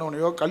 திருமணம்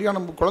பண்ணவனையோ,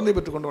 கல்யாணம் குழந்தை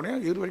பெற்றுக் கொண்டவனையோ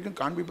இறுதி வரைக்கும்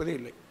காண்பிப்பதே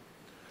இல்லை.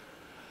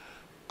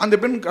 அந்த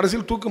பெண்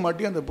கடைசியில்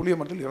தூக்குமாட்டி அந்த புளிய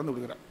மரத்தில் இறந்து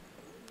விடுகிறார்.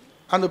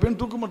 அந்த பெண்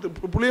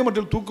புளிய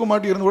மரத்தில்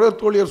தூக்குமாட்டி இறந்து விட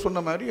தோழியர்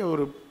சொன்ன மாதிரி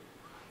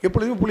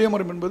எப்பொழுதுமே புளிய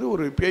மரம் என்பது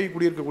ஒரு பேய்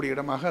குடியிருக்கக்கூடிய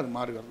இடமாக அது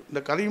மாறுகிறது. இந்த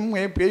கதையும்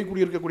பேய்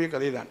குடியிருக்கக்கூடிய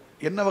கதை தான்.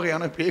 என்ன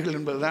வகையான பேய்கள்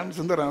என்பதுதான்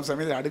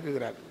சுந்தரராமசாமி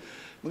அடுக்குகிறார்.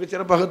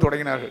 மிகச்சிறப்பாக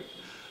தொடங்கினார்கள்.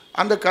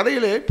 அந்த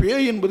கதையிலே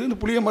பேய் என்பது இந்த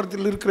புளிய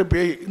மரத்தில் இருக்கிற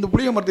பேய். இந்த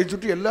புளிய மரத்தை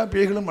சுற்றி எல்லா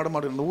பேய்களும்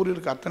நடமாடுகிறது. இந்த ஊரில்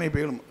இருக்க அத்தனை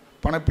பேய்களும்,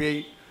 பணப்பேய்,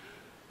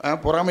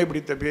 பொறாமை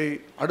பிடித்த பேய்,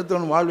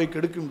 அடுத்தவன் வாழ்வை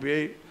கெடுக்கும்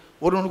பேய்,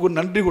 ஒருவனுக்கு ஒரு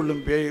நன்றி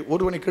கொள்ளும் பேய்,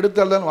 ஒருவனை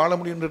கெடுத்தால் தான் வாழ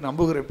முடியும் என்று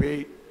நம்புகிற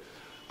பேய்,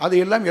 அது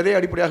எல்லாம் எதை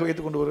அடிப்படையாக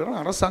வைத்துக் கொண்டு வருகிறான்?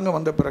 அரசாங்கம்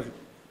வந்த பிறகு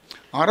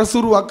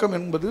அரசுருவாக்கம்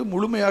என்பது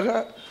முழுமையாக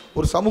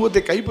ஒரு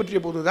சமூகத்தை கைப்பற்றிய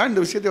போது தான்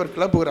இந்த விஷயத்தை அவர்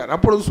கிளப்புகிறார்.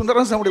 அப்பொழுது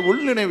சுந்தரராமசாமியுடைய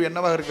உள்நினைவு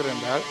என்னவாக இருக்கிறது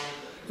என்றால்,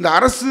 இந்த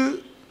அரசு,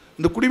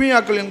 இந்த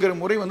குடிமையாக்கல் என்கிற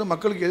முறை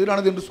மக்களுக்கு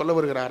எதிரானது என்று சொல்ல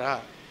வருகிறாரா?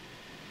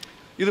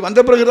 இது வந்த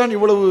பிறகுதான்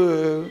இவ்வளவு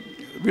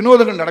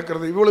வினோதங்கள்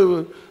நடக்கிறது, இவ்வளவு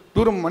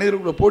தூரம்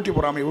மனிதர்களுடைய போட்டி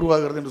பொறாமை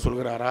உருவாகிறது என்று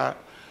சொல்கிறாரா?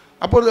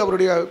 அப்பொழுது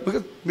அவருடைய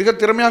மிக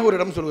திறமையாக ஒரு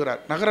இடம்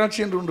சொல்கிறார்.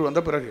 நகராட்சி என்று ஒன்று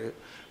வந்த பிறகு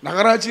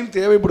நகராட்சியில்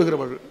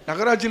தேவைப்படுகிறவர்கள்,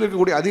 நகராட்சியில்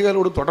இருக்கக்கூடிய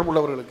அதிகாரிகளோடு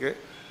தொடர்புள்ளவர்களுக்கு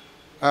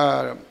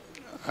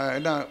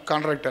என்ன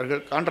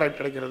கான்ட்ராக்ட்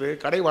கிடைக்கிறது,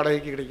 கடை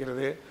வாடகைக்கு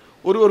கிடைக்கிறது,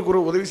 ஒருவருக்கு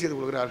ஒரு உதவி செய்து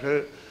கொள்கிறார்கள்.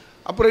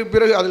 அப்புறம்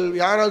பிறகு அதில்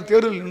யாரால்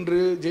தேர்தல் நின்று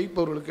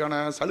ஜெயிப்பவர்களுக்கான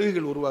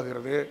சலுகைகள்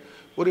உருவாகிறது.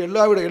 ஒரு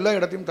எல்லா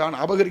இடத்தையும் தான்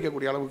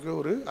அபகரிக்கக்கூடிய அளவுக்கு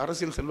ஒரு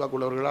அரசியல்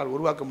செல்வாக்குள்ளவர்களால்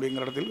உருவாக்க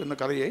முடியுங்கிற இடத்தில் இந்த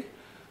கதையை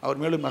அவர்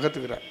மேலும்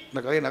நகர்த்துகிறார், இந்த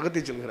கதையை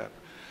நகர்த்தி செல்கிறார்.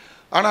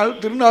 ஆனால்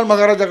திருநாள்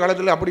மகாராஜா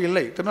காலத்தில் அப்படி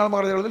இல்லை. திருநாள்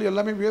மகாராஜா காலத்தில்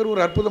எல்லாமே வேறு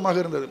ஒரு அற்புதமாக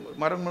இருந்தது.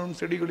 மரங்களும்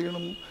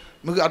செடிகளிலும்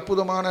மிக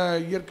அற்புதமான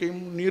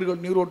இயற்கையும்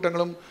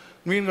நீரோட்டங்களும்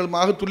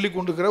மீன்களுமாக துள்ளி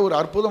கொண்டிருக்கிற ஒரு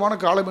அற்புதமான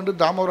காலம் என்று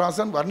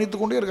தாமோதரதாசன் வர்ணித்து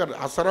கொண்டே இருக்கார்.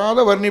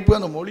 அசராத வர்ணிப்பு,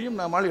 அந்த மொழியும்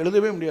நம்மால்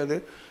எழுதவே முடியாது.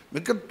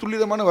 மிக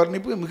துல்லிதமான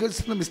வர்ணிப்பு, மிக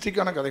சின்ன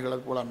மிஸ்டிக்கான கதைகள்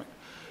அது போலாமே.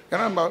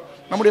 ஏன்னா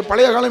நம்முடைய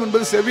பழைய காலம்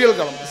என்பது செவ்வியல்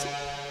காலம்.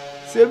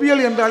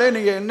 செவ்வியல் என்றாலே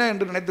நீங்கள் என்ன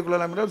என்று நினைத்துக்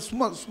கொள்ளலாம் என்றால்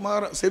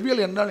சுமார்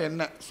செவ்வியல் என்றால்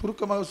என்ன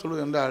சுருக்கமாக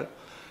சொல்வது என்றால்,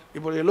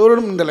 இப்போ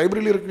எல்லோரும் இந்த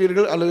லைப்ரரியில்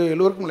இருக்கிறீர்கள் அல்லது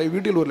எல்லோருக்கும்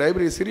வீட்டில் ஒரு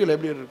லைப்ரரி, சிறிய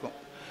லைப்ரரி இருக்கும்.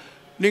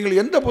 நீங்கள்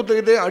எந்த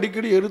புத்தகத்தை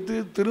அடிக்கடி எடுத்து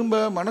திரும்ப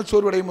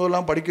மனச்சோர்வடையும்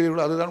போதெல்லாம்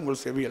படிக்கிறீர்களோ அதுதான்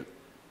உங்கள் செவ்வியல்.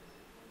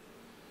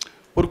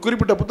 ஒரு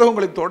குறிப்பிட்ட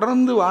புத்தகங்களை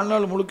தொடர்ந்து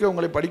வாழ்நாள் முழுக்க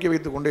உங்களை படிக்க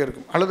வைத்துக் கொண்டே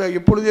இருக்கும். அல்லது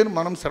எப்பொழுதேனும்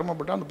மனம்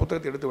சிரமப்பட்டால் அந்த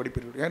புத்தகத்தை எடுத்து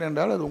படிப்பீர்கள்.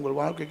 ஏனென்றால் அது உங்கள்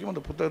வாழ்க்கைக்கும்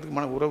அந்த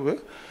புத்தகத்துக்குமான உறவு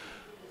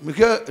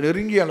மிக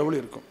நெருங்கிய அளவில்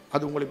இருக்கும்.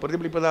 அது உங்களை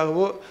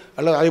பிரதிபலிப்பதாகவோ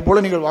அல்லது அதே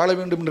போல் நீங்கள் வாழ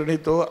வேண்டும் என்று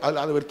நினைத்தோ,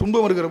 அது ஒரு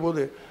துன்பம் இருக்கிற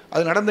போது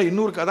அது நடந்த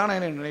இன்னொரு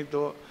கதாநாயகனை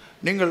நினைத்தோ,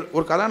 நீங்கள்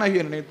ஒரு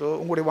கதாநாயகியை நினைத்தோ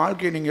உங்களுடைய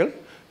வாழ்க்கையை நீங்கள்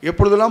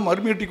எப்பொழுதெல்லாம்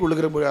மறுமீட்டிக்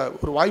கொள்ளுகிற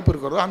ஒரு வாய்ப்பு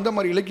இருக்கிறதோ அந்த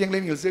மாதிரி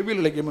இலக்கியங்களை நீங்கள்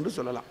செவ்வியல் இலக்கியம் என்று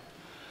சொல்லலாம்.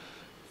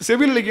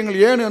 செவ்வியல் இலக்கியங்கள்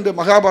ஏன் அந்த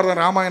மகாபாரதம்,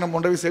 ராமாயணம்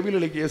போன்றவை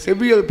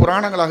செவ்வியல்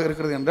புராணங்களாக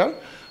இருக்கிறது என்றால்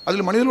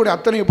அதில் மனிதர்களுடைய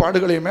அத்தனை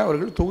பாடுகளையுமே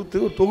அவர்கள்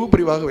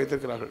தொகுப்பிரிவாக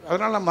வைத்திருக்கிறார்கள்.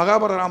 அதனால் நம்ம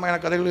மகாபாரத ராமாயண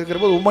கதைகள்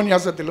இருக்கிற போது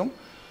உபன்யாசத்திலும்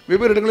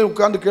வெவ்வேறு இடங்களில்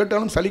உட்கார்ந்து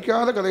கேட்டாலும்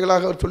சலிக்காத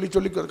கதைகளாக அவர்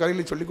சொல்லி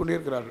கதைகளை சொல்லிக்கொண்டே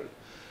இருக்கிறார்கள்.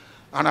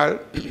 ஆனால்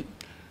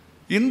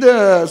இந்த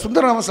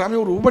சுந்தரராமசாமி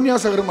ஒரு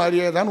உபன்யாசகர்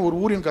மாதிரியே தான் ஒரு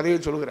ஊரின் கதையை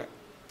சொல்கிறார்.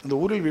 இந்த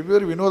ஊரில்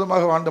வெவ்வேறு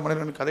வினோதமாக வாழ்ந்த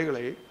மனிதர்களின்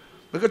கதைகளை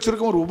மிகச்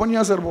சுருக்கம் ஒரு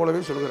உபன்யாசகர்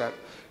போலவே சொல்கிறார்.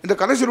 இந்த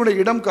கதைகளுடைய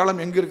இடம் காலம்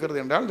எங்கே இருக்கிறது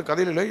என்றால், இந்த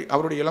கதையிலே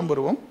அவருடைய இளம்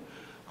பருவம்,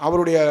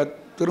 அவருடைய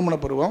திருமண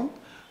பருவம்,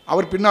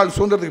 அவர் பின்னால்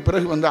சுதந்திரத்துக்கு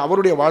பிறகு வந்த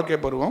அவருடைய வாழ்க்கை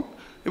பருவம்,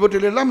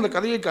 இவற்றிலெல்லாம் இந்த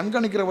கதையை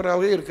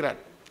கண்காணிக்கிறவராகவே இருக்கிறார்.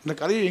 இந்த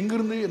கதையை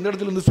எங்கிருந்து எந்த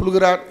இடத்திலிருந்து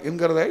சொல்கிறார்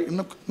என்கிறதை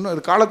இன்னும்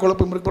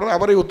காலக்குழப்பம் இருக்கிறத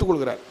அவரை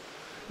ஒத்துக்கொள்கிறார்.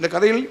 இந்த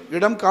கதையில்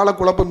இடம் கால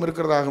குழப்பம்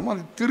இருக்கிறதாகவும்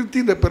அதை திருத்தி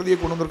இந்த பிரதியை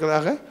கொண்டு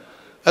வந்திருக்கிறதாக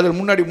அதில்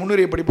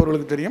முன்னுரையை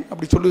படிப்பவர்களுக்கு தெரியும்.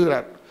 அப்படி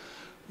சொல்லுகிறார்.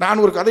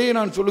 நான் ஒரு கதையை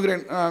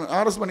சொல்லுகிறேன்,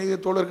 ஆர்எஸ் மனித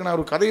தோழருக்கு நான்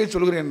ஒரு கதையை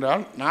சொல்லுகிறேன்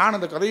என்றால், நான்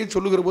அந்த கதையை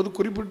சொல்லுகிற போது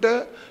குறிப்பிட்ட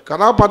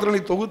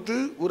கதாபாத்திரங்களை தொகுத்து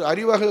ஒரு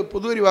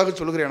பொது அறிவாக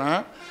சொல்லுகிறேனா,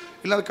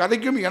 இல்லை அந்த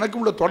கதைக்கும்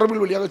எனக்கும் உள்ள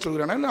தொடர்பில் வழியாக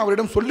சொல்கிறேனா, இல்லை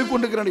அவரிடம் சொல்லிக்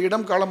கொண்டிருக்கிற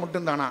இடம் காலம்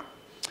மட்டும்தானா.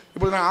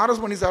 இப்போது நான்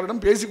ஆர்எஸ் மணி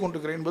சாரிடம் பேசி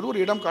கொண்டிருக்கிறேன் என்பது ஒரு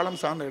இடம்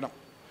காலம் சார்ந்த இடம்.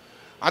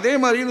 அதே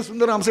மாதிரி இந்த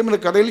சுந்தரராமசாமி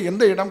இந்த கதையில்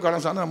எந்த இடம்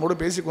காலம் சார்ந்து நம்மோடு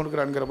பேசி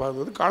கொண்டிருக்கிறாங்கிற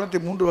பார்த்து காலத்தை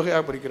 3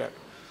 வகையாக பிரிக்கிறார்.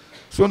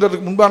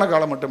 சுதந்திரத்துக்கு முன்பான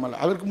காலம் மட்டுமல்ல,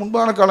 அதற்கு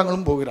முன்பான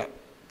காலங்களும் போகிறார்.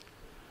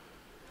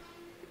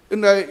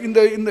 இந்த இந்த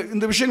இந்த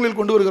இந்த விஷயங்களில்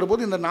கொண்டு வருகிற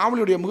போது இந்த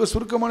நாவலுடைய மிக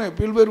சுருக்கமான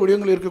பல்வேறு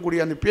வடிவங்கள் இருக்கக்கூடிய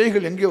அந்த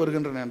பேய்கள் எங்கே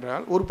வருகின்றன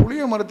என்றால், ஒரு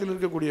புளிய மரத்தில்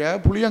இருக்கக்கூடிய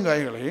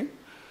புளியங்காய்களை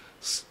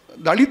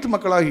தலித்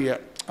மக்களாகிய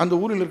அந்த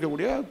ஊரில்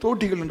இருக்கக்கூடிய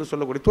தோட்டிகள் என்று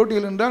சொல்லக்கூடிய,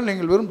 தோட்டிகள் என்றால்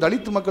நீங்கள் வெறும்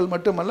தலித் மக்கள்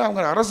மட்டுமல்ல,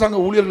 அவங்க அரசாங்க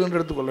ஊழியர்கள் என்று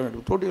எடுத்துக்கொள்ள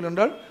வேண்டும். தோட்டிகள்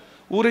என்றால்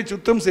ஊரை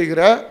சுத்தம்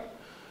செய்கிற,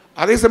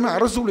 அதே சமயம்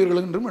அரசு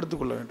ஊழியர்கள் என்றும்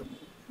எடுத்துக்கொள்ள வேண்டும்.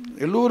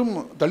 எல்லோரும்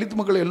தலித்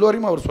மக்கள்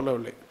எல்லோரையும் அவர்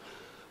சொல்லவில்லை.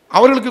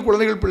 அவர்களுக்கு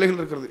குழந்தைகள் பிள்ளைகள்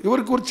இருக்கிறது.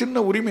 இவருக்கு ஒரு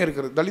சின்ன உரிமை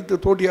இருக்கிறது. தலித்து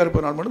தோட்டியாக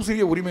இருப்பதனால் மட்டும்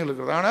சிறிய உரிமைகள்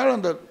இருக்கிறது. ஆனால்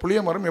அந்த புளிய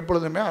மரம்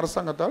எப்பொழுதுமே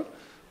அரசாங்கத்தால்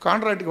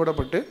கான்ட்ராக்டுக்கு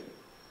விடப்பட்டு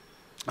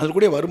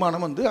அதற்குரிய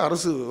வருமானம்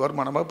அரசு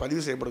வருமானமாக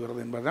பதிவு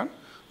செய்யப்படுகிறது என்பதுதான்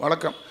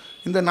வழக்கம்.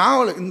 இந்த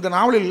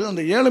நாவலில்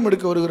அந்த ஏலம்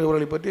எடுக்க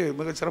வருகிறவர்களை பற்றி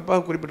மிக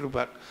சிறப்பாக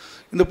குறிப்பிட்டிருப்பார்.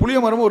 இந்த புளிய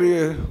மரம்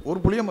ஒரு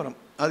புளிய மரம்,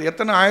 அது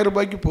எத்தனை 1000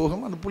 ரூபாய்க்கு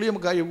போகும், அந்த புளிய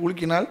காயை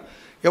உலுக்கினால்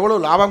எவ்வளோ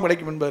லாபம்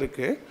கிடைக்கும்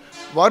என்பதற்கு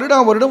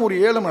வருடம் ஒரு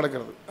ஏலம்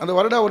நடக்கிறது. அந்த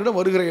வருடம்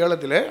வருகிற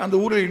ஏலத்தில் அந்த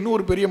ஊரில்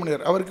இன்னொரு பெரிய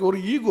மனிதர், அவருக்கு ஒரு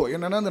ஈகோ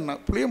என்னென்னா, அந்த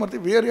புளிய மரத்தை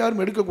வேறு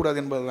யாரும் எடுக்கக்கூடாது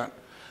என்பது தான்.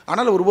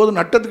 ஆனால் ஒருபோதும்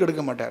நட்டத்துக்கு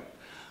எடுக்க மாட்டார்.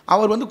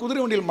 அவர்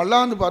குதிரை வண்டியில்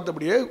மல்லாந்து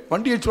பார்த்தபடியே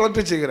வண்டியை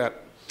சுழற்ற செய்கிறார்.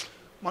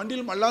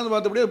 வண்டியில் மல்லாந்து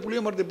பார்த்தபடியே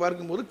புளிய மரத்தை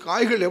பார்க்கும்போது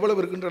காய்கள் எவ்வளவு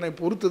இருக்கின்றன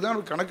பொறுத்து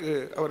தான் கணக்கு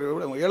அவர்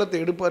ஏலத்தை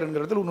எடுப்பார்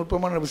என்கிறதில் ஒரு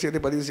நுட்பமான விஷயத்தை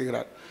பதிவு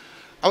செய்கிறார்.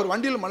 அவர்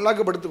வண்டியில்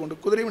மல்லாக்கப்படுத்தி கொண்டு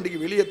குதிரை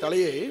வண்டிக்கு வெளியே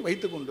தலையை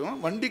வைத்துக்கொண்டும்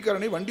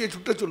வண்டியை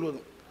சுற்ற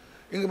சொல்வதும்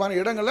இங்குமான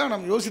இடங்கள்லாம்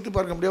நம்ம யோசித்து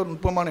பார்க்க முடியாத ஒரு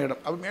நுட்பமான இடம்.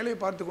 அவர் மேலே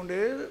பார்த்து கொண்டே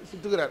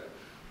சுற்றுகிறார்.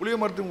 புளிய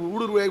மரத்தின்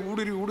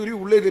ஊடுருவி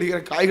உள்ளே தெரிகிற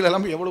காய்கள்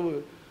எல்லாம் எவ்வளவு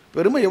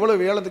பெருமை,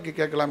 எவ்வளவு ஏலத்துக்கு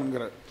கேட்கலாம்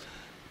என்கிறார்.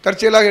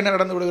 தற்செயலாக என்ன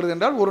நடந்து விடுகிறது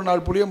என்றால், ஒரு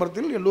நாள் புளிய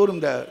மரத்தில் எல்லோரும்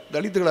இந்த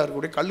தலித்துகளாக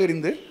இருக்கக்கூடிய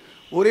கல்லெறிந்து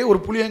ஒரே ஒரு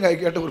புளியங்காய்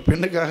கேட்ட ஒரு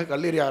பெண்ணுக்காக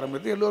கல்லெறிய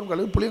ஆரம்பித்து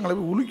எல்லோரும் புளியங்களை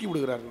உலுக்கி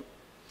விடுகிறார்கள்.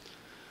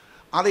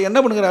 அதை என்ன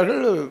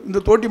பண்ணுகிறார்கள்,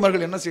 இந்த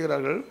தோட்டிமார்கள் என்ன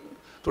செய்கிறார்கள்,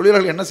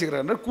 தொழிலாளர்கள் என்ன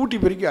செய்கிறார்கள், கூட்டி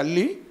பெருக்கி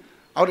அள்ளி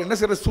அவர் என்ன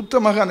செய்கிற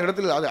சுத்தமாக அந்த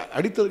இடத்துல அதை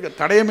அடித்ததுக்கு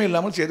தடயமே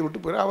இல்லாமல் செய்துவிட்டு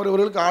போகிறார்.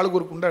 அவர்களுக்கு ஆளுக்கு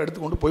ஒரு குண்டா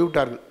எடுத்துக்கொண்டு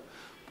போய்விட்டார்கள்.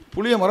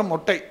 புளிய மரம்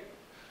மொட்டை.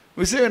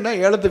 விஷயம் என்ன,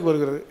 ஏலத்துக்கு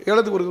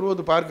வருகிற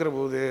போது பார்க்கிற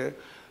போது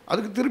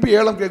அதுக்கு திருப்பி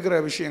ஏலம் கேட்குற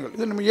விஷயங்கள்,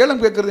 இது நம்ம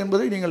ஏலம் கேட்குறது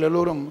என்பதை நீங்கள்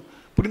எல்லோரும்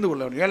புரிந்து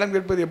கொள்ள வேண்டும். ஏலம்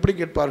கேட்பது எப்படி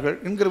கேட்பார்கள்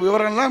என்கிற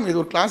விவரம்லாம் இது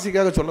ஒரு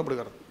கிளாசிக்காக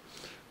சொல்லப்படுகிறது.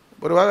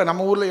 பொதுவாக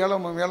நம்ம ஊரில்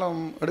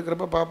ஏலம்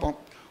எடுக்கிறப்ப பார்ப்போம்,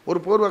 ஒரு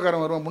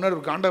போர்வக்காரன் வருவான், முன்னாடி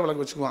ஒரு காண்டா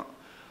விளக்கு வச்சுக்குவான்,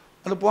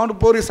 அந்த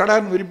போரி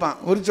சடார்னு விரிப்பான்.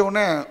 விரித்த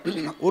உடனே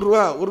 1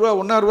 ரூபா 1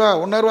 ரூபா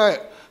 1 ரூபா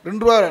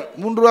 2 ரூபா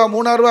 3 ரூபா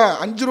 3 ரூபா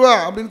 5 ரூபா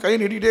அப்படின்னு கையை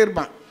நீட்டிக்கிட்டே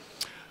இருப்பான்.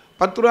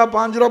 10 ரூபா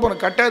 5 ரூபா போன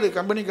கட்டாது,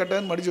 கம்பெனி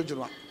கட்டாதுன்னு மடித்து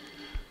வச்சுருவான்.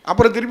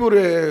 அப்புறம் திருப்பி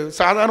ஒரு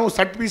சாதாரண ஒரு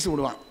ஷர்ட் பீஸ்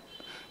விடுவான்.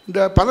 இந்த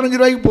 15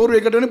 ரூபாய்க்கு போர்வை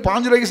கட்டணும்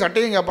 5 ரூபாய்க்கு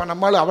சட்டையும் கேட்பான்.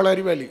 நம்மளால் அவ்வளோ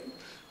அறிவாளி.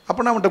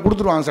 அப்போ நம்மகிட்ட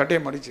கொடுத்துருவான்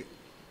சட்டையை மடித்து.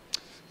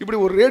 இப்படி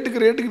ஒரு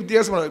ரேட்டுக்கு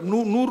வித்தியாசம்.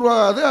 100 ரூபா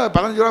அது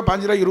 15 ரூபா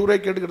 5 ரூபாய்க்கு 20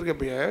 ரூபாய்க்கு கேட்டுக்கிட்டு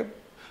இருக்கப்பயே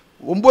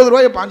 9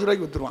 ரூபாயை 5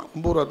 ரூபாய்க்கு விற்றுருவான்.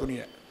 9 ரூபா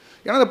துணியை.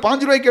 ஏன்னா அந்த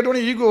 5 ரூபாய்க்கு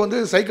கேட்டோன்னே ஈகோ வந்து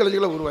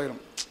சைக்காலஜிக்கலாக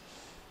உருவாயிரும்.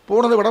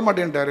 போனதை விட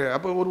மாட்டேன்ட்டார்.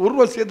 அப்போ ஒரு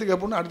ரூபா சேர்த்து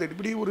கேட்போன்னு அடுத்து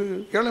இப்படி ஒரு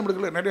ஏலம்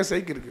எடுக்கல நிறைய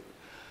சைக்கிள் இருக்குது.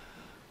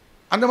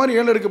 அந்த மாதிரி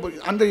ஏலம் எடுக்க போய்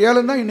அந்த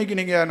ஏலம் தான் இன்றைக்கி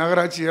நீங்கள்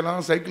நகராட்சி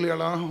ஏலம், சைக்கிள்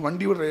ஏலம்,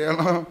 வண்டி விடுற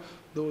ஏலம்,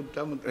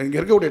 இங்கே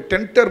இருக்கக்கூடிய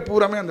டென்டர்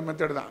பூராமே அந்த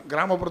மெத்தட் தான்.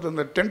 கிராமப்புறத்தில்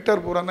இந்த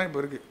டென்டர் பூரா தான்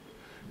இப்போ இருக்குது.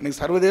 இன்றைக்கி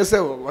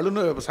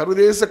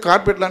சர்வதேச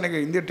கார்பரேட்லாம் இன்றைக்கி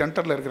இந்திய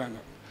டெண்டரில் இருக்கிறாங்க.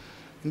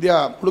 இந்தியா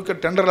முழுக்க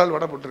டெண்டரால்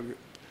வடப்பட்டிருக்கு.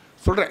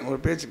 சொல்கிறேன் ஒரு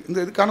பேச்சுக்கு.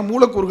 இதுக்கான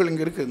மூலக்கூறுகள்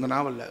இங்கே இருக்குது இந்த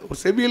நாவலில். ஒரு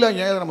செவியில்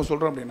ஏன் நம்ம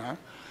சொல்கிறோம் அப்படின்னா,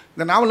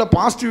 இந்த நாவலில்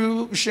பாசிட்டிவ்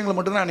விஷயங்களை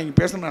மட்டும்தான் நீங்கள்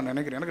பேசணும்னு நான்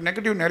நினைக்கிறேன். எனக்கு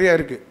நெகட்டிவ் நிறையா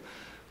இருக்குது.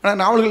 ஆனால்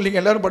நாவல்கள்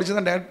நீங்கள் எல்லோரும் படித்து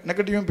தான்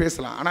நெகட்டிவும்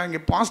பேசலாம். ஆனால்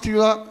இங்கே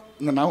பாசிட்டிவாக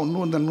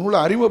இந்த நூலை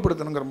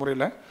அறிமுகப்படுத்தணுங்கிற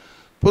முறையில்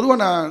பொதுவாக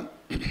நான்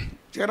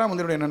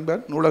சேராமந்தினுடைய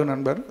நண்பர், நூலக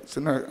நண்பர்,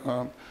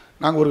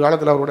 நாங்கள் ஒரு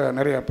காலத்தில் அவரோட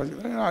நிறைய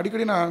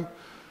அடிக்கடி நான்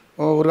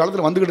ஒரு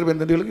காலத்தில் வந்துக்கிட்டு இருப்பேன்.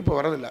 இந்த நிகழ்வுக்கு இப்போ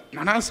வரதில்லை.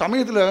 ஆனால்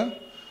சமயத்தில்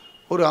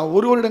ஒரு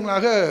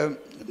வருடங்களாக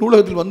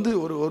நூலகத்தில் வந்து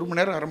ஒரு மணி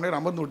நேரம் 1/2 மணி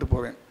நேரம் அமர்ந்து விட்டு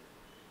போவேன்.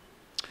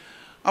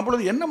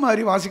 அப்பொழுது என்ன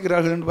மாதிரி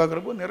வாசிக்கிறார்கள் என்று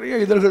பார்க்குறப்போ நிறைய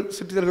இதழ்கள்,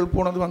 சிற்றிதழ்கள்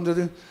போனது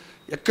வந்தது,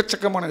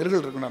 எக்கச்சக்கமான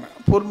இதழ்கள் இருக்கின்றன.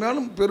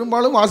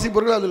 பெரும்பாலும்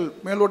வாசிப்பவர்கள் அதில்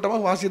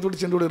மேலோட்டமாக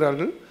வாசியத்தோடு சென்று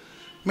விடுகிறார்கள்.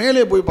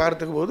 மேலே போய்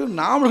பார்த்துக்கும் போது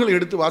நாவல்களை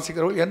எடுத்து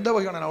வாசிக்கிறவர்கள் எந்த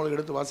வகையான நாவல்களை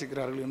எடுத்து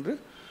வாசிக்கிறார்கள் என்று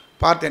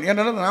பார்த்தேன்.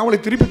 ஏன்னா நாவலை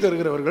திருப்பி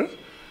தருகிறவர்கள்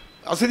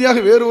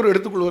வசதியாக வேறொரு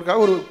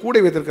எடுத்துக்கொள்வதற்காக ஒரு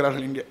கூடை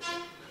வைத்திருக்கிறார்கள். இங்கே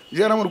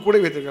ஜெயராம் ஒரு கூடை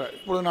வைத்திருக்கிறார்.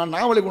 இப்பொழுது நான்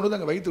நாவலை கொண்டு வந்து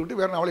அங்கே வைத்து விட்டு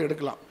வேறு நாவலை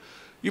எடுக்கலாம்.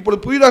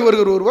 இப்பொழுது புதிதாக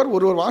வருகிற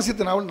ஒருவர்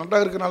வாசித்த நாவல்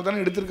நன்றாக இருக்கிறனால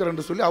தானே எடுத்திருக்கிறார்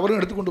என்று சொல்லி அவரும்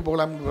எடுத்துக்கொண்டு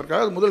போகலாம்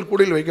என்பதற்காக அது முதல்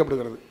கூடையில்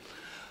வைக்கப்படுகிறது.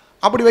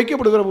 அப்படி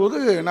வைக்கப்படுகிற போது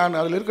நான்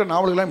அதில் இருக்கிற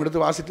நாவல்களாம்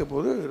எடுத்து வாசித்த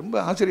போது ரொம்ப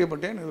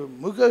ஆச்சரியப்பட்டேன்.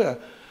 மிக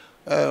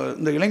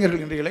இந்த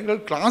இன்றைய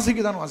இளைஞர்கள்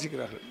கிளாசிக்கு தான்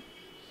வாசிக்கிறார்கள்.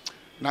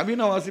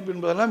 நவீன வாசிப்பு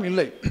என்பதெல்லாம்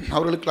இல்லை.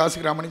 அவர்களுக்கு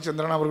கிளாசிக்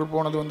ராமணிச்சந்திரன் அவர்கள்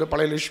போனது வந்து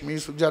பழையலட்சுமி,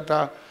 சுஜாதா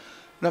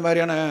இந்த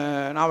மாதிரியான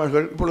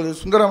நாவல்கள். இப்பொழுது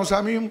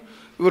சுந்தரராமசாமியும்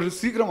இவர்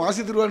சீக்கிரம்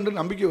வாசித்திருவார் என்று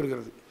நம்பிக்கை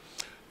வருகிறது.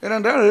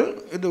 ஏனென்றால்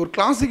இந்த ஒரு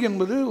கிளாசிக்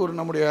என்பது ஒரு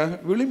நம்முடைய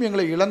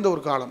விளிம்பியங்களை இழந்த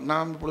ஒரு காலம்.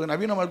 நாம் இப்பொழுது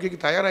நவீன வாழ்க்கைக்கு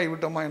தயாராகி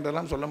விட்டோமா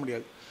என்றெல்லாம் சொல்ல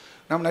முடியாது.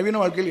 நாம் நவீன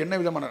வாழ்க்கையில் என்ன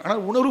விதமான,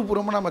 ஆனால்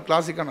உணர்வுபூர்வமாக நம்ம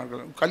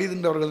கிளாசிக்கானவர்கள், களி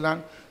தின்றவர்கள் தான்,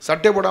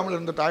 சட்டை போடாமல்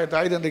இருந்த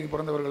தாய் தந்தைக்கு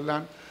பிறந்தவர்கள்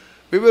தான்,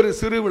 வெவ்வேறு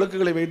சிறு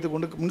விளக்குகளை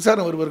வைத்துக்கொண்டு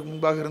மின்சாரம் வருவதற்கு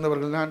முன்பாக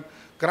இருந்தவர்கள் தான்,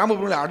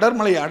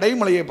 கிராமப்புறங்களில்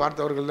அடைமலையை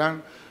பார்த்தவர்கள் தான்,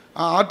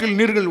 ஆற்றில்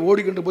நீர்கள்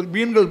ஓடிக்கொண்டு போது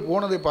மீன்கள்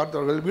போனதை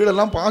பார்த்தவர்கள்,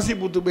 வீடெல்லாம் பாசி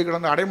பூத்து போய்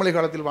கிடந்த அடைமலை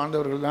காலத்தில்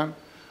வாழ்ந்தவர்கள் தான்.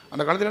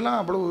 அந்த காலத்திலலாம்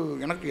அவ்வளவு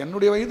எனக்கு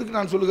என்னுடைய வயதுக்கு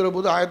நான் சொல்லுகிற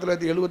போது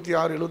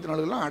 1976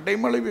 74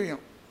 அடைமழை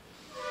பெய்யும்.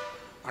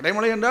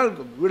 அடைமழை என்றால்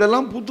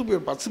வீடெல்லாம் பூத்து போய்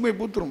பசுமை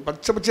பூத்துரும்.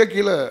 பச்சை பச்சையாக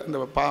கீழே இந்த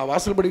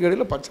வாசல்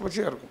படிக்கடியில் பச்சை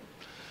பச்சையாக இருக்கும்.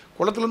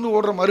 குளத்துலேருந்து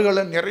ஓடுற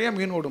மறுகளை நிறைய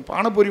மீன் ஓடும்.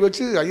 பானைப்பொறி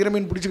வச்சு ஐயர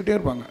மீன் பிடிச்சிக்கிட்டே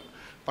இருப்பாங்க.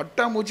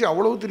 பட்டாம்பூச்சி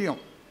அவ்வளவு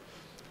தெரியும்.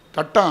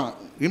 தட்டான்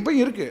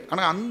இப்பயும் இருக்குது,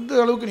 ஆனால் அந்த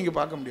அளவுக்கு நீங்கள்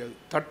பார்க்க முடியாது.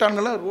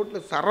 தட்டான்கள்லாம்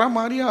ரோட்டில் சர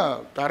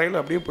மாதிரியாக தரையில்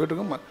அப்படியே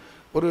போய்ட்டுருக்கோம்.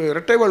 ஒரு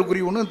இரட்டைவால்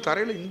குருவி ஒன்று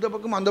தரையில் இந்த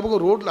பக்கம் அந்த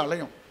பக்கம் ரோட்டில்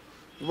அலையும்.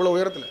 இவ்வளோ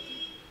உயரத்தில்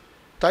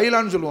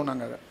தைலான்னு சொல்லுவோம்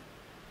நாங்கள்.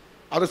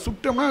 அதை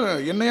சுட்டோம்னா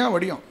எண்ணெயாக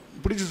வடியும்.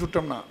 பிடிச்சி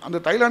சுட்டோம்னா அந்த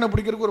தைலானை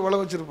பிடிக்கிறதுக்கு ஒரு வலை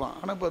வச்சுருப்பான்.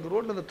 ஆனால் இப்போ அது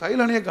ரோட்டில் அந்த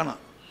தைலானையே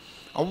காணாம்.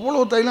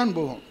 அவ்வளோ தைலான்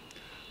போகும்.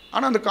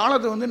 ஆனால் அந்த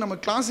காலத்தை வந்து நம்ம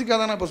கிளாசிக்காக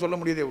தானே இப்போ சொல்ல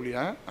முடியுதே ஒழிய,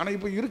 ஆனால்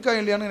இப்போ இருக்கா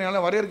இல்லையான்னு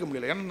என்னால் வரையறுக்க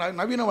முடியல. ஏன்னா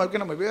நவீன வாழ்க்கை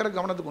நம்ம வேறு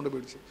கவனத்தை கொண்டு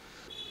போயிடுச்சு.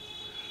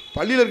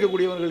 பள்ளியில்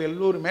இருக்கக்கூடியவர்கள்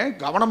எல்லோருமே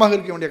கவனமாக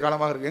இருக்க வேண்டிய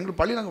காலமாக இருக்குது. எங்கள்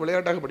பள்ளி நாங்கள்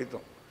விளையாட்டாக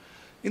படித்தோம்.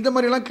 இந்த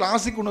மாதிரிலாம்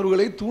கிளாசிக்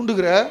உணர்வுகளை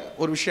தூண்டுகிற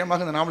ஒரு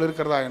விஷயமாக இந்த நாவல்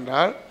இருக்கிறதா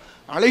என்றால்,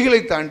 அலைகளை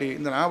தாண்டி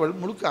இந்த நாவல்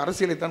முழுக்க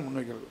அரசியலைத்தான்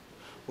முன்வைக்கிறது.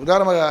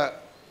 உதாரணமாக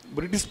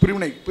பிரிட்டிஷ்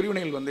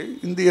பிரிவினையில் வந்து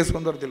இந்திய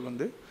சுதந்திரத்தில்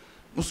வந்து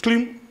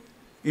முஸ்லீம்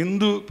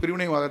இந்து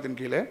பிரிவினைவாதத்தின்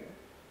கீழே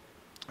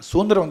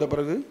சுதந்திரம் வந்த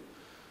பிறகு,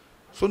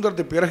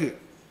 சுதந்திரத்துக்கு பிறகு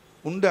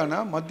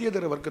உண்டான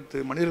மத்தியதர வர்க்கத்து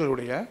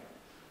மனிதர்களுடைய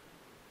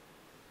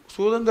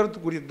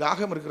சுதந்திரத்துக்குரிய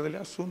தாகம் இருக்கிறது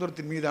இல்லையா,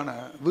 சுதந்திரத்தின் மீதான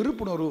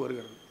விருப்புணர்வு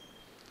வருகிறது.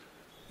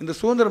 இந்த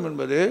சுதந்திரம்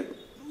என்பது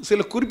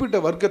சில குறிப்பிட்ட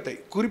வர்க்கத்தை,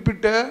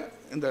 குறிப்பிட்ட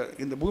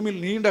இந்த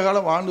பூமியில் நீண்ட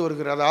காலம் வாழ்ந்து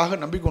வருகிறதாக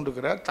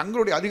நம்பிக்கொண்டிருக்கிற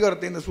தங்களுடைய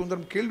அதிகாரத்தை இந்த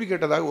சுதந்திரம் கேள்வி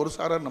கேட்டதாக ஒரு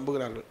சாரார்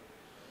நம்புகிறார்கள்.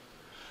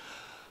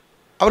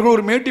 அவர்கள்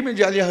ஒரு மேட்டிமை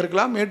ஜாதியாக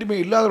இருக்கலாம், மேட்டிமை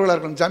இல்லாதவர்களாக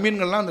இருக்கலாம்.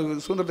 ஜமீன்கள்லாம் அந்த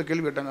சுதந்திரத்தை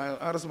கேள்வி கேட்டாங்க.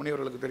 அரசு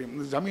மணியவர்களுக்கு தெரியும்.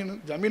 இந்த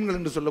ஜமீன்கள்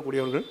என்று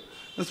சொல்லக்கூடியவர்கள்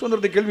இந்த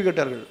சுதந்திரத்தை கேள்வி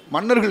கேட்டார்கள்.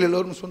 மன்னர்கள்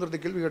எல்லோரும் சுதந்திரத்தை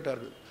கேள்வி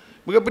கேட்டார்கள்.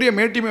 மிகப்பெரிய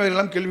மேட்டிமை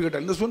எல்லாம் கேள்வி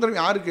கேட்டார். இந்த சுதந்திரம்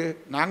யாருக்கு?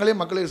 நாங்களே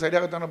மக்களை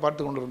சரியாகத்தானே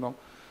பார்த்து கொண்டிருந்தோம்.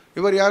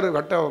 இவர் யார்?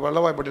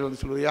 வல்லபாய் பட்டேல்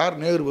வந்து சொல்வது, யார்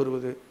நேரு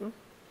வருவது?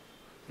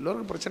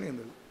 எல்லோருக்கும் பிரச்சனை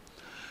இருந்தது.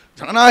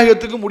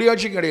 ஜனநாயகத்துக்கும்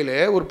முடியாட்சிக்கும் இடையிலே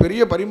ஒரு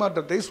பெரிய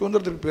பரிமாற்றத்தை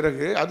சுதந்திரத்திற்கு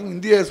பிறகு, அதுவும்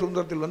இந்திய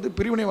சுதந்திரத்தில் வந்து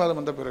பிரிவினைவாதம்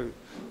வந்த பிறகு,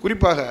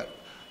 குறிப்பாக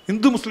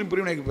இந்து முஸ்லீம்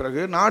பிரிவினைக்கு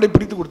பிறகு, நாடை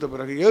பிரித்து கொடுத்த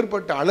பிறகு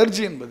ஏற்பட்ட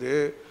அலர்ஜி என்பது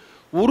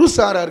ஒரு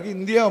சாராருக்கு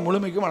இந்தியா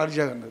முழுமைக்கும்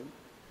அலர்ஜியாக இருந்தது.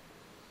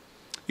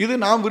 இது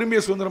நாம்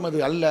விரும்பிய சுதந்திரம் அது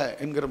அல்ல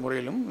என்கிற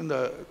முறையிலும்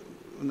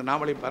இந்த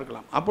நாவலை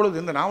பார்க்கலாம். அப்பொழுது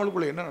இந்த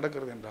நாவலுக்குள்ளே என்ன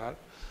நடக்கிறது என்றால்,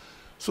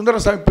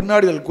 சுந்தரசாமி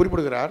பின்னாடி அதில்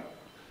குறிப்பிடுகிறார்,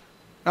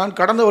 நான்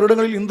கடந்த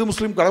வருடங்களில் இந்து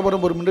முஸ்லீம்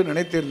கலவரம் வரும் என்று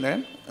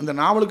நினைத்திருந்தேன். அந்த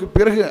நாவலுக்கு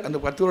பிறகு அந்த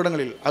 10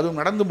 வருடங்களில் அதுவும்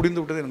நடந்து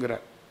முடிந்து விட்டது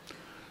என்கிறார்.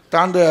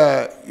 தான்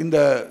இந்த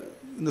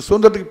இந்த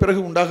சுதந்திரத்துக்கு பிறகு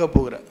உண்டாக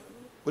போகிற,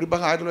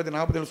 குறிப்பாக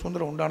 1947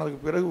 சுதந்திரம் உண்டானதுக்கு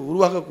பிறகு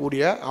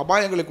உருவாகக்கூடிய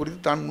அபாயங்களை குறித்து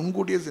தான்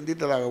முன்கூட்டியே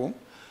சிந்தித்ததாகவும்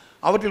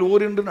அவற்றில்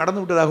ஓரின்று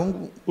நடந்து விட்டதாகவும்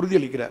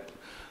உறுதியளிக்கிறார்.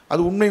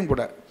 அது உண்மையும்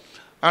கூட.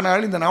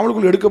 ஆனால் இந்த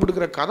நாவலுக்குள்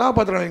எடுக்கப்பட்டிருக்கிற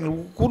கதாபாத்திரங்களை நீங்கள்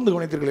கூர்ந்து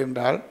கவனித்தீர்கள்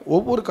என்றால்,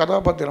 ஒவ்வொரு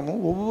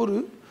கதாபாத்திரமும் ஒவ்வொரு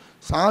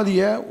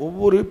சாதிய,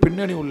 ஒவ்வொரு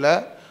பின்னணி உள்ள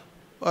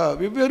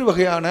வெவ்வேறு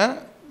வகையான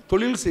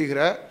தொழில் செய்கிற,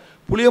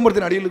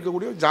 புளியமரத்தின் அடியில்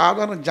இருக்கக்கூடிய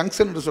சாதாரண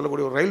ஜங்ஷன் என்று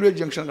சொல்லக்கூடிய ஒரு ரயில்வே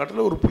ஜங்ஷன்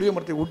கட்டில் ஒரு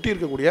புளியமரத்தை ஒட்டி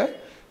இருக்கக்கூடிய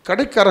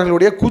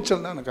கடைக்காரர்களுடைய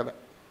கூச்சல் தான் அந்த கதை.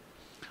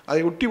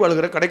 அதை ஒட்டி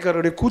வாழ்கிற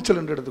கடைக்காரருடைய கூச்சல்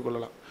என்று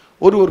எடுத்துக்கொள்ளலாம்.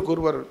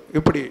 ஒருவருக்கொருவர்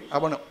எப்படி,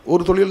 அவன்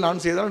ஒரு தொழில்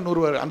நான் செய்தால்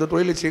இன்னொருவர் அந்த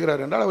தொழிலை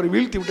செய்கிறார் என்றால் அவரை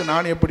வீழ்த்தி விட்டு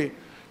நான் எப்படி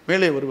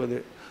மேலே வருவது.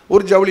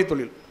 ஒரு ஜவுளி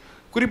தொழில்,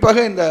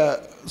 குறிப்பாக இந்த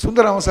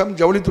சுந்தரராமசாமி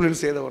ஜவுளி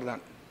தொழில் செய்தவர்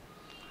தான்.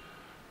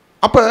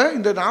 அப்போ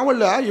இந்த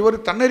நாவலில் இவர்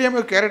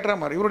தன்னறியாமல் கேரக்டராக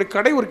மாறும். இவருடைய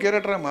கடை ஒரு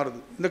கேரக்டராக மாறுது.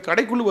 இந்த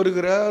கடைக்குள்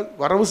வருகிற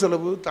வரவு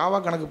செலவு தாவா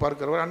கணக்கு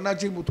பார்க்கிறவர்,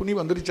 அண்ணாச்சி துணி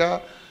வந்துருச்சா,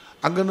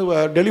 அங்கேருந்து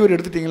டெலிவரி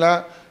எடுத்துட்டிங்களா,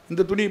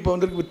 இந்த துணி இப்போ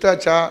வந்துருக்கு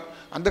வித்தாச்சா,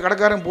 அந்த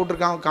கடைக்காரன்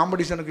போட்டிருக்கான்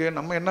காம்படிஷனுக்கு,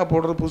 நம்ம என்ன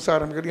போடுறது புதுசாக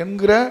ஆரம்பிக்கிறது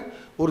என்கிற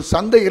ஒரு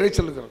சந்தை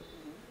இறைச்சல் இருக்கிறது.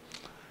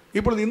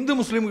 இப்பொழுது இந்து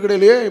முஸ்லீமுக்கு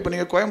இடையிலேயே இப்போ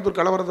நீங்கள் கோயம்புத்தூர்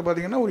கலவரத்தை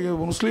பார்த்தீங்கன்னா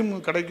ஒரு முஸ்லீம்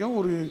கடைக்கும்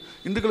ஒரு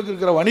இந்துக்களுக்கு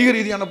இருக்கிற வணிக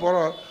ரீதியான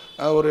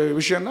ஒரு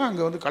விஷயம்னா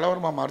அங்கே வந்து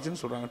கலவரமாக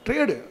மாறுச்சுன்னு சொல்கிறாங்க.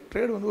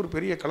 ட்ரேடு வந்து ஒரு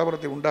பெரிய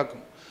கலவரத்தை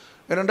உண்டாக்கும்.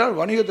 ஏனென்றால்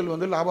வணிகத்தில்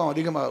வந்து லாபம்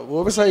அதிகமாக,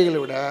 விவசாயிகளை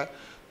விட,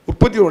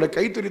 உற்பத்தியோட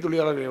கைத்தறி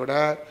தொழிலாளர்களை விட,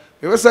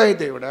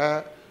 விவசாயத்தை விட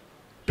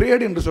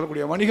ட்ரேடு என்று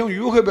சொல்லக்கூடிய வணிகம்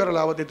யூக பேர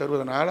லாபத்தை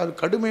தருவதனால் அது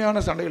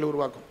கடுமையான சண்டைகளை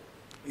உருவாக்கும்.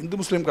 இந்து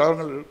முஸ்லீம்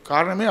கலவரங்கள்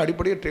காரணமே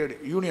அடிப்படையே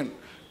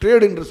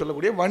ட்ரேடு என்று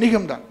சொல்லக்கூடிய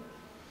வணிகம் தான்.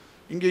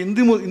 இங்கே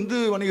இந்து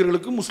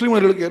வணிகர்களுக்கும் முஸ்லீம்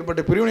வணிகர்களுக்கு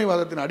ஏற்பட்ட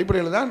பிரிவினைவாதத்தின்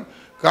அடிப்படையில் தான்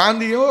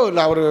காந்தியோ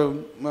இல்லை அவர்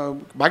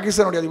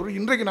பாகிஸ்தானுடைய அதிபர்,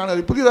 இன்றைக்கு நான்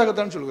அதை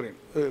புதிதாகத்தான் சொல்கிறேன்,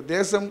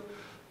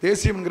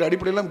 தேசியம் என்கிற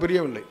அடிப்படையெல்லாம்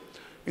பிரியவில்லை.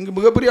 இங்கு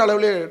மிகப்பெரிய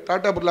அளவிலே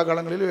டாடா பிர்லா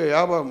காலங்களில்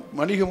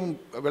வணிகமும்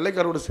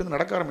வெள்ளைக்காரோடு சேர்ந்து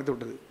நடக்க ஆரம்பித்து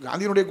விட்டது.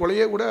 காந்தியினுடைய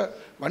கொலையே கூட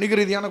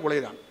வணிக ரீதியான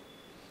கொலை தான்.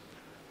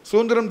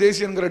 சுதந்திரம்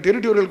தேசியம் என்கிற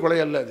டெரிட்டோரியல் கொலை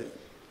அல்ல, அது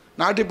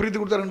நாட்டை பிரித்து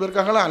கொடுத்தார்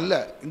என்பதற்காகலாம் அல்ல.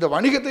 இந்த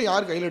வணிகத்தை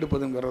யார் கையில்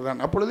எடுப்பதுங்கிறது தான்.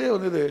 அப்பொழுதே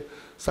வந்து இது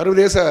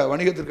சர்வதேச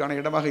வணிகத்திற்கான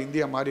இடமாக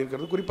இந்தியா மாறி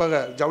இருக்கிறது.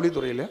 குறிப்பாக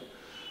ஜவுளித்துறையில்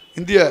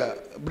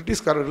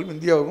பிரிட்டிஷ்காரர்களும்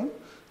இந்தியாவும்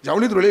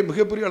ஜவுளித்துறையிலே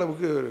மிகப்பெரிய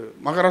அளவுக்கு,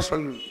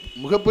 மகாராஷ்டிராவில்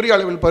மிகப்பெரிய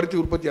அளவில் பருத்தி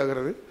உற்பத்தி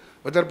ஆகிறது,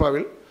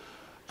 விதர்பாவில்.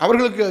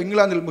 அவர்களுக்கு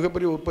இங்கிலாந்தில்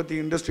மிகப்பெரிய உற்பத்தி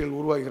இண்டஸ்ட்ரியல்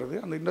உருவாகிறது.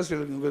 அந்த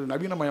இண்டஸ்ட்ரியல்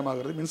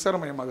நவீனமயமாகிறது,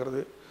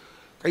 மின்சாரமயமாகிறது.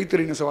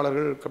 கைத்தறி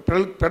நெசவாளர்கள்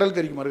பெடல்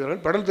தெரிக்கு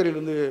மாறுகிறார்கள். பெடல்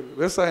தெரியிலிருந்து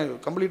விவசாயம்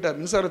கம்ப்ளீட்டாக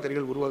மின்சார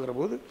தெரிகள் உருவாகிற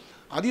போது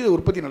அதீத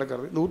உற்பத்தி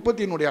நடக்கிறது. இந்த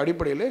உற்பத்தியினுடைய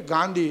அடிப்படையில்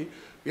காந்தி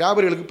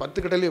வியாபாரிகளுக்கு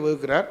 10 கட்டளை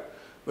வகுக்கிறார்.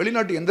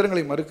 வெளிநாட்டு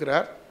எந்திரங்களை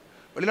மறுக்கிறார்.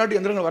 வெளிநாட்டு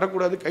எந்திரங்கள்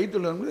வரக்கூடாது,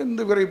 கைத்தொழில்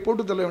இந்த விரை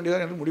போட்டு தள்ள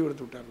வேண்டியதாக என்று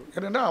முடிவெடுத்து விட்டார்கள்.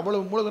 ஏனென்றால்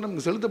அவ்வளவு மூலதனம்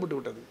இங்கு செலுத்தப்பட்டு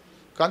விட்டது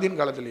காந்தியின்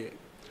காலத்திலேயே.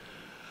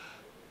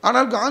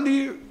 ஆனால் காந்தி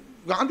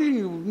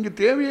இங்கே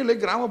தேவையில்லை,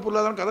 கிராம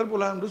பொருளாதாரம் கதர்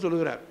பொருளாதாரம் என்று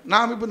சொல்கிறார்.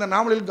 நாம் இப்போ இந்த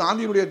நாவலில்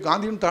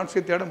காந்தியின்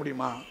தாட்சியை தேட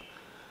முடியுமா?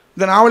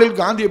 இந்த நாவலில்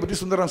காந்தியை பற்றி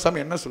சுந்தரராமசாமி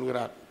என்ன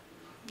சொல்கிறார்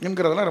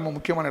என்கிறதெல்லாம் ரொம்ப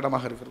முக்கியமான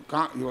இடமாக இருக்கிறது.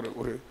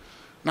 இவர்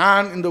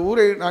நான் இந்த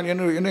ஊரை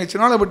என்னை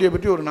சின்னாலப்பட்டியை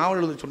பற்றி ஒரு நாவல்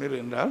எழுத சொன்னீர்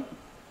என்றால்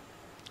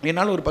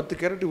என்னால் ஒரு 10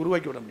 கேரக்டர்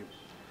உருவாக்கி விட முடியும்.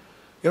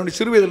 என்னுடைய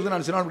சிறு வயதிலிருந்து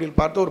நான் சின்னாலப்பட்டியில்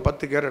பார்த்த ஒரு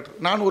 10 கேரக்டர்.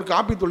 நான் ஒரு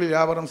காப்பி தொழில்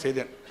வியாபாரம்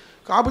செய்தேன்.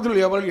 காப்பி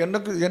தொழில் வியாபாரம்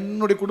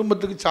என்னுடைய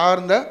குடும்பத்துக்கு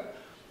சார்ந்த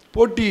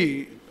போட்டி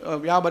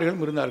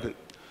வியாபாரிகளும் இருந்தார்கள்.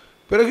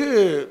 பிறகு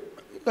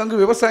அங்கு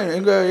விவசாயம்,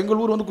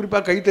 எங்கள் ஊர் வந்து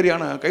குறிப்பாக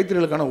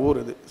கைத்தறிகளுக்கான ஊர்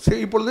அது.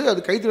 இப்பொழுது அது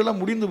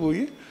கைத்தறியெல்லாம் முடிந்து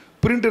போய்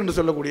பிரிண்ட் என்று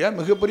சொல்லக்கூடிய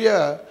மிகப்பெரிய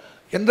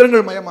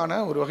எந்திரங்கள் மயமான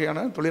ஒரு வகையான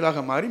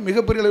தொழிலாக மாறி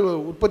மிகப்பெரிய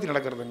அளவில் உற்பத்தி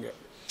நடக்கிறது அங்கே.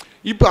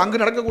 இப்போ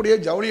அங்கு நடக்கக்கூடிய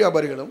ஜவுளி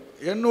வியாபாரிகளும்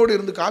என்னோடு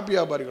இருந்து காப்பி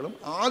வியாபாரிகளும்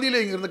ஆதியில்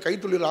இங்கிருந்து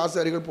கைத்தொழில்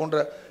ஆசாரிகள் போன்ற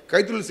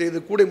கைத்தொழில் செய்து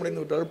கூடை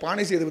முடைந்து விட்டவர்கள்,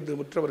 பானை செய்து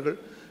விற்றவர்கள்,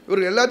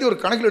 இவர்கள் எல்லாத்தையும் ஒரு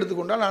கணக்கில்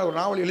எடுத்துக்கொண்டால் நான் ஒரு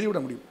நாவல்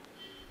எழுதிவிட முடியும்.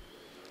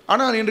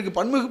 ஆனால் இன்றைக்கு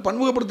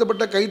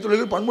பன்முகப்படுத்தப்பட்ட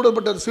கைத்தொழில்கள்,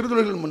 பன்முகப்பட்ட சிறு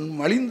தொழில்கள்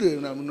மலிந்து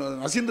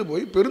நசிந்து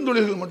போய்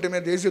பெருந்தொழில்கள்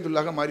மட்டுமே தேசிய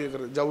தொழிலாக மாறி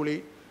இருக்கிறது. ஜவுளி,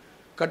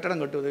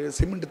 கட்டடம் கட்டுவது,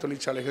 சிமெண்ட்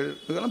தொழிற்சாலைகள்,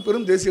 இதெல்லாம்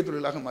பெரும் தேசிய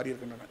தொழிலாக மாறி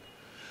இருக்கின்றன.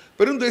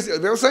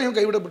 விவசாயம்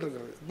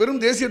கைவிடப்பட்டிருக்கிறது. பெரும்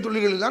தேசிய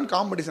தொழில்களில் தான்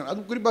காம்படிஷன். அது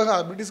குறிப்பாக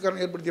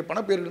பிரிட்டிஷ்காரன் ஏற்படுத்திய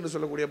பணப்பேர்கள் என்று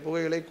சொல்லக்கூடிய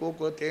புகையிலை,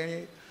 கோகோ,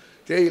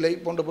 தேயிலை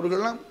போன்ற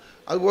பொருட்கள்லாம்,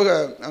 அதுபோக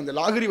அந்த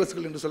லாகரி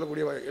வசுகள் என்று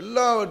சொல்லக்கூடிய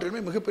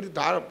எல்லாவற்றிலுமே மிகப்பெரிய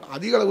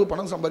அதிக அளவு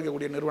பணம்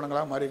சம்பாதிக்கக்கூடிய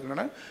நிறுவனங்களாக மாறி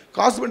இருக்கின்றன.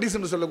 காஸ்மெட்டிக்ஸ்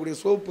என்று சொல்லக்கூடிய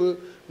சோப்பு,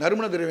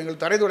 நறுமண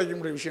திரவியங்கள், தரை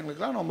துடைக்கக்கூடிய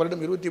விஷயங்களுக்கெல்லாம் நம்ம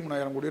வருடம்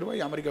 23,000 கோடி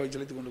ரூபாய் அமெரிக்காவை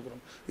செலுத்தி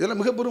கொண்டிருக்கிறோம்.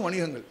 இதெல்லாம் மிகப்பெரும்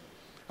வணிகங்கள்,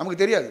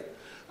 நமக்கு தெரியாது.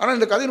 ஆனால்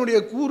இந்த கதையினுடைய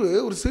கூறு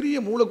ஒரு சிறிய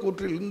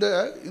மூலக்கூற்றில் இந்த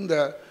இந்த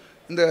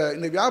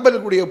இந்த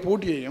வியாபாரிகளுடைய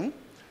போட்டியையும்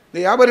இந்த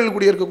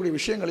வியாபாரிகளுடைய இருக்கக்கூடிய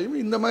விஷயங்களையும்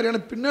இந்த மாதிரியான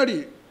பின்னாடி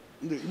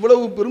இந்த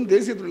இவ்வளவு பெரும்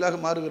தேசிய தொழிலாக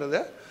மாறுகிறத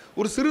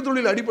ஒரு சிறு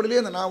தொழில் அடிப்படையிலே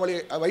அந்த நாவலை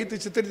வைத்து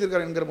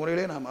சித்தரித்திருக்கார் என்கிற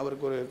முறையிலே நாம்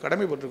அவருக்கு ஒரு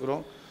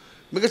கடமைப்பட்டிருக்கிறோம்.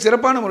 மிக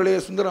சிறப்பான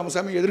முறையிலே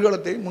சுந்தரராமசாமி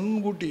எதிர்காலத்தை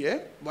முன்கூட்டியே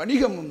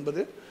வணிகம்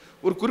என்பது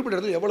ஒரு குறிப்பிட்ட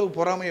இடத்தில் எவ்வளவு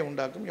பொறாமையை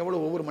உண்டாக்கும்,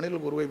 எவ்வளவு ஒவ்வொரு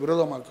மனிதர்களுக்கு ஒருவை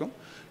விரோதமாக்கும்,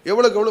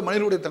 எவ்வளவு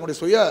மனிதர்களுடைய தங்களுடைய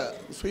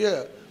சுய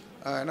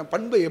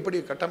பண்பை எப்படி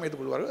கட்டமைத்துக்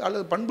கொள்வார்கள்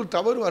அல்லது பண்பு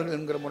தவறுவார்கள்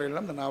என்கிற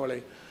முறையெல்லாம் இந்த நாவலை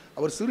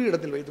அவர் சிறு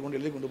இடத்தில் வைத்துக்கொண்டு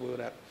எழுதி கொண்டு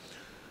போகிறார்.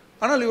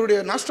 ஆனால் இவருடைய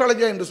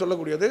நாஸ்ட்ராலஜியா என்று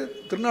சொல்லக்கூடியது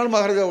திருநாள்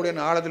மகாராஜாவுடைய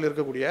ஆழத்தில்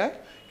இருக்கக்கூடிய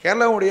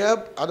கேரளாவுடைய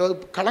அதாவது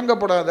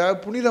கலங்கப்படாத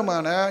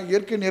புனிதமான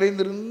இயற்கை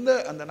நிறைந்திருந்த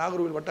அந்த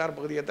நாகர்கோவில் வட்டார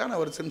பகுதியை தான்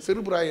அவர்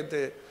சிறு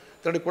பிராயத்து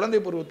தன்னுடைய குழந்தை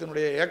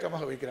பருவத்தினுடைய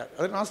ஏக்கமாக வைக்கிறார்.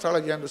 அது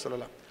நாஸ்ட்ராலஜியா என்று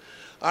சொல்லலாம்.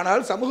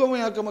 ஆனால்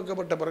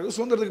சமூகமயமாக்கப்பட்ட பிறகு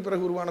சுதந்திரத்துக்கு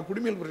பிறகு உருவான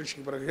குடிமையல்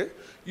புரட்சிக்கு பிறகு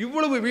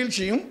இவ்வளவு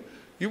வீழ்ச்சியும்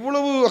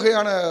இவ்வளவு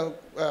வகையான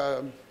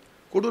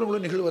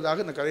கொடூரங்களும்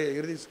நிகழ்வதாக இந்த கதையை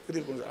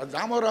இறுதி கொண்டு அது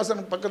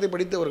ராமராசன் பக்கத்தை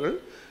படித்தவர்கள்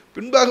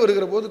பின்பாக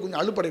வருகிற போது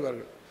கொஞ்சம்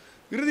அலுப்படைவார்கள்.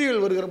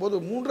 இறுதிகள் வருகிற போது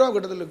 3ஆம்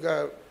கட்டத்தில்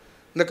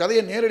இந்த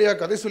கதையை நேரடியாக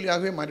கதை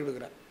சொல்லியாகவே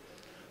மாறிவிடுகிறார்.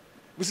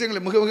 விஷயங்களை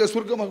மிக மிக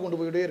சுருக்கமாக கொண்டு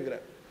போய்கிட்டே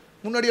இருக்கிறார்.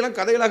 முன்னாடியெல்லாம்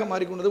கதைகளாக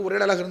மாறிக்கொண்டது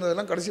ஒரேடாக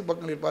இருந்ததெல்லாம் கடைசி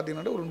பக்கங்களில்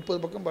பார்த்தீங்கன்னா ஒரு 30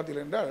 பக்கம்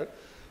பார்த்தீர்கள் என்றால்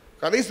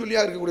கதை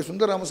சொல்லியாக இருக்கக்கூடிய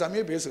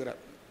சுந்தரராமசாமியே பேசுகிறார்.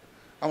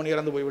 அவன்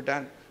இறந்து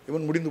போய்விட்டான்,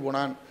 இவன் முடிந்து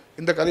போனான்,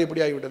 இந்த கதை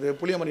எப்படி ஆகிவிட்டது,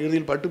 புளியமன்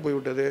இறுதியில் பட்டு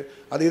போய்விட்டது,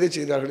 அதை இதை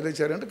செய்தார்கள் இதை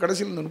செய்கிறார் என்று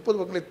கடைசியில் இந்த 30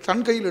 பக்கங்களை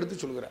தன் கையில் எடுத்து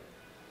சொல்கிறார்.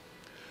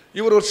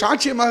 இவர் ஒரு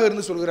சாட்சியமாக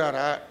இருந்து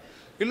சொல்கிறாரா,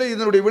 இல்லை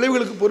இதனுடைய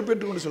விளைவுகளுக்கு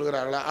பொறுப்பேற்று கொண்டு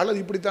சொல்கிறார்களா, அல்லது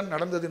இப்படித்தான்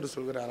நடந்தது என்று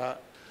சொல்கிறாரா?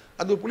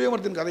 அது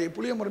புளியமரத்தின் கதை.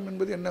 புளியமரம்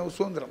என்பது என்ன?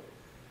 சுதந்திரம்.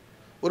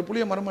 ஒரு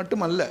புளிய மரம்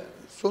மட்டும் அல்ல,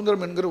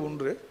 சுதந்திரம் என்கிற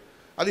ஒன்று.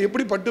 அது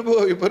எப்படி பட்டு போக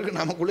வைப்பதற்கு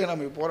நமக்குள்ளே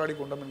நாம் போராடி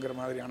கொண்டோம் என்கிற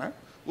மாதிரியான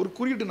ஒரு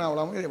குறியீட்டு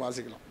நாவலாகவும் இதை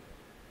வாசிக்கலாம்.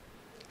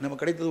 நம்ம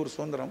கிடைத்தது ஒரு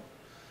சுதந்திரம்.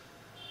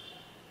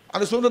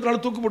 அந்த சுதந்திரத்தினால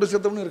தூக்குப்பட்டு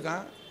செத்தவனு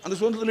இருக்கான். அந்த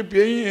சுதந்திரத்தில்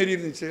பேயும் ஏறி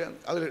இருந்துச்சு.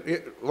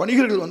 அதில்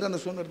வணிகர்கள் வந்து அந்த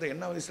சுதந்திரத்தை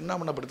என்ன வந்து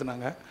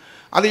சின்னாமண்ணப்படுத்தினாங்க.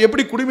 அதை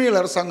எப்படி குடிமையல்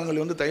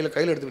அரசாங்கங்கள் வந்து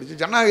கையில் எடுத்துக்கிடுச்சு,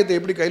 ஜனநாயகத்தை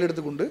எப்படி கையில்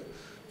எடுத்துக்கொண்டு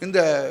இந்த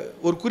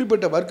ஒரு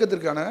குறிப்பிட்ட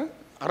வர்க்கத்திற்கான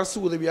அரசு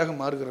உதவியாக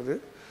மாறுகிறது,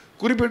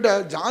 குறிப்பிட்ட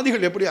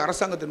ஜாதிகள் எப்படி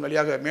அரசாங்கத்தின்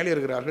வழியாக மேலே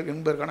இருக்கிறார்கள்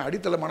என்பதற்கான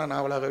அடித்தளமான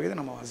நாவலாகவே இதை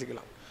நம்ம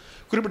வாசிக்கலாம்.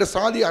 குறிப்பிட்ட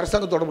சாதி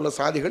அரசாங்க தொடர்புள்ள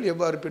சாதிகள்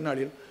எவ்வாறு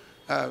பின்னாளில்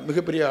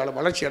மிகப்பெரிய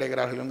வளர்ச்சி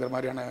அடைகிறார்கள் என்கிற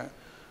மாதிரியான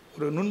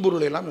ஒரு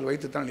நுண்பொருளை எல்லாம்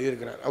வைத்துத்தான்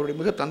எழுதியிருக்கிறார். அவருடைய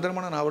மிக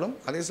தந்திரமான நாவலும்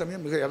அதே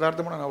சமயம் மிக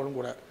யதார்த்தமான நாவலும்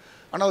கூட.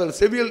 ஆனால் அதில்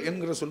செவியல்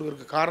என்கிற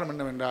சொல்வதற்கு காரணம்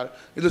என்னவென்றால்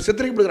இது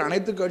சித்தரிக்கப்படுகிற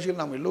அனைத்து காட்சிகள்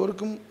நாம்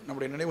எல்லோருக்கும்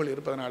நம்முடைய நினைவுகள்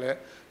இருப்பதனால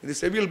இது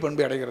செவியல்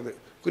பண்பை அடைகிறது.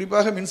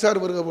 குறிப்பாக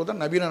மின்சாரம் வருகிற போது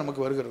தான் நவீனம்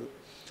நமக்கு வருகிறது.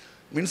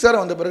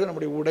 மின்சாரம் வந்த பிறகு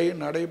நம்முடைய உடை,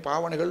 நடை,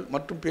 பாவனைகள்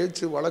மற்றும்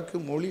பேச்சு, வழக்கு,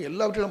 மொழி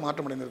எல்லாவற்றிலும்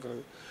மாற்றம்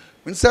அடைந்திருக்கிறது.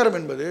 மின்சாரம்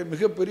என்பது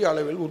மிகப்பெரிய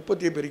அளவில்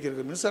உற்பத்தியை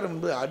பெருக்கிறது. மின்சாரம்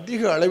என்பது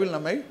அதிக அளவில்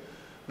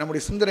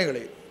நம்முடைய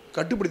சிந்தனைகளை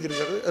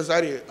கட்டுப்படுத்தியிருக்கிறது,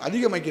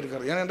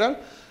 அதிகமாக்கியிருக்கிறது. ஏனென்றால்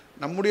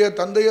நம்முடைய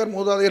தந்தையார்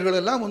மூதாதையர்கள்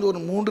எல்லாம் வந்து ஒரு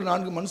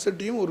 3-4 மண்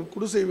சட்டியும் ஒரு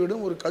குடிசை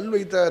வீடும் ஒரு கல்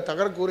வைத்த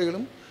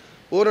தகரக்கூரைகளும்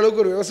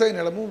ஓரளவுக்கு ஒரு விவசாய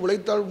நிலமும்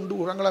உழைத்தால் உண்டு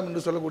உறங்கலாம்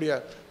என்று சொல்லக்கூடிய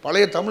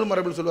பழைய தமிழ்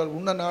மரபில் சொல்வார்கள்.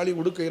 உண்ண நாளி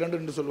உடுக்க 2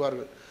 என்று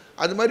சொல்வார்கள்.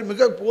 அது மாதிரி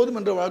மிக போதும்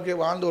என்ற வாழ்க்கையை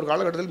வாழ்ந்த ஒரு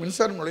காலகட்டத்தில்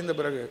மின்சாரம் நுழைந்த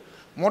பிறகு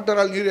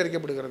மோட்டாரால் நீர்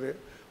இறைக்கப்படுகிறது,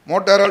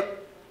 மோட்டாரால்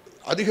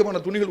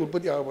அதிகமான துணிகள்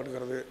உற்பத்தி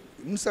ஆகப்படுகிறது.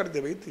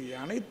 மின்சாரத்தை வைத்து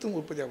அனைத்தும்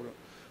உற்பத்தி ஆகப்படும்.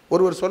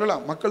 ஒருவர்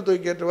சொல்லலாம், மக்கள்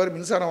தொகைக்கு ஏற்றவாறு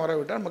மின்சாரம்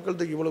வரவிட்டால் மக்கள்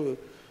தொகைக்கு இவ்வளவு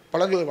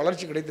பலங்கள்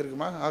வளர்ச்சி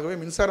கிடைத்திருக்குமா, ஆகவே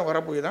மின்சாரம்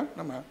வரப்போய் தான்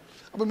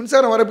அப்போ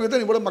மின்சாரம் வரப்போய்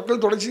தான் இவ்வளோ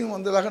மக்கள் தொடர்ச்சியும்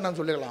வந்ததாக நான்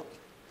சொல்லிடலாம்.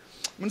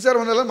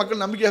 மின்சாரம் வந்தாலும்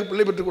மக்கள் நம்பிக்கையாக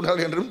பிள்ளை பெற்றுக்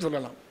கொண்டார்கள் என்றும்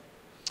சொல்லலாம்.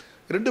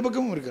 2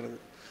 பக்கமும் இருக்கிறது.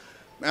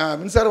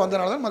 மின்சாரம்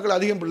வந்தனால தான் மக்கள்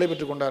அதிகம் பிள்ளை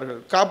பெற்றுக் கொண்டார்கள்,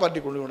 காப்பாற்றி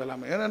கொண்டு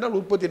விடலாம். ஏனென்றால்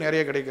உற்பத்தி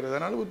நிறைய கிடைக்கிறது,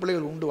 அதனால்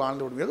பிள்ளைகள் உண்டு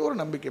வாழ்ந்து விடுகிறது ஒரு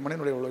நம்பிக்கை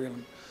மனிதனுடைய உலகம்.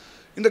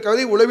 இந்த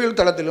கதை உளவியல்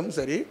தளத்திலும்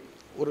சரி,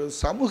 ஒரு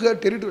சமூக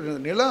டெரிட்டரி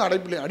நில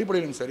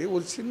அடிப்படையிலும் சரி,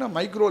 ஒரு சின்ன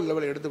மைக்ரோ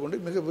லெவலை எடுத்துக்கொண்டு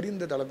மிக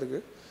விரிந்த தளத்துக்கு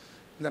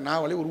இந்த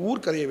நாவலை ஒரு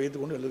ஊர்க்கதையை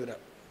வைத்துக்கொண்டு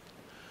எழுதுகிறார்.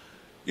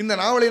 இந்த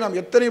நாவலை நாம்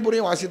எத்தனை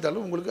முறையும்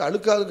வாசித்தாலும் உங்களுக்கு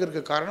அழுக்காதுக்கு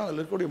இருக்க காரணம் அதில்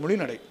இருக்கக்கூடிய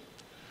மொழிநடை.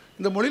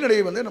 இந்த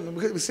மொழிநடையை வந்து நம்ம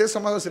மிக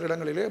விசேஷமாக சில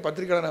இடங்களிலே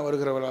பத்திரிகையாளராக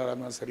வருகிறவர்களாக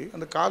இருந்தாலும் சரி,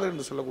 அந்த காதல்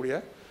என்று சொல்லக்கூடிய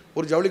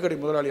ஒரு ஜவுளிக்கடை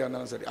முதலாளியாக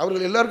இருந்தாலும் சரி,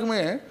 அவர்கள்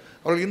எல்லாருக்குமே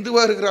அவர்கள்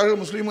இந்துவாக இருக்கிறார்கள்,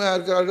 முஸ்லீமாக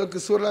இருக்கிறார்கள்,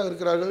 கிறிஸ்துவர்களாக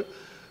இருக்கிறார்கள்,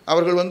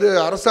 அவர்கள் வந்து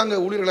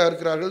அரசாங்க ஊழியர்களாக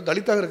இருக்கிறார்கள்,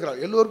 தலித்தாக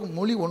இருக்கிறார்கள், எல்லோருக்கும்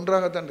மொழி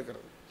ஒன்றாகத்தான்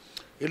இருக்கிறது.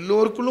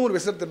 எல்லோருக்குள்ளும் ஒரு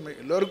விஷத்தன்மை,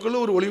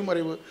 எல்லோருக்குள்ளும் ஒரு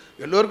ஒளிமறைவு,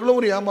 எல்லோருக்குள்ளும்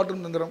ஒரு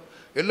ஏமாற்றும் தந்திரம்,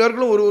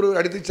 எல்லோருக்குள்ளும் ஒரு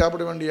அடித்து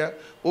சாப்பிட வேண்டிய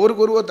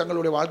ஒருவர்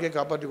தங்களுடைய வாழ்க்கையை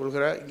காப்பாற்றிக்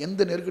கொள்கிற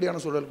எந்த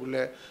நெருக்கடியான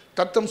சூழலுக்குள்ளே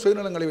தத்தம்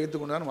சுயநலங்களை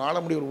வைத்துக்கொண்டு தான் வாழ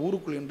முடிய ஒரு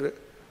ஊருக்குள் என்று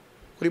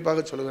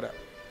குறிப்பாக சொல்கிறார்.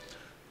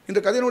 இந்த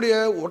கதையினுடைய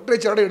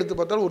ஒற்றைச்சாடை எடுத்து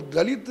பார்த்தால் ஒரு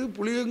தலித்து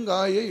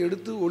புளியங்காயை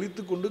எடுத்து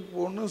ஒழித்து கொண்டு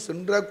போன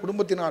சென்ற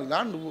குடும்பத்தினால்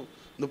தான்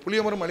இந்த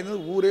புளியமரம் அழிந்தது,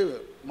 ஊரே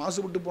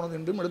மாசுபட்டு போனது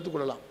என்றும்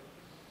எடுத்துக்கொள்ளலாம்.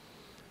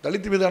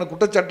 தலித்து மீதான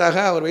குற்றச்சாட்டாக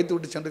அவர் வைத்து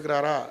விட்டு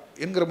சென்றிருக்கிறாரா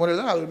என்கிற முறையில்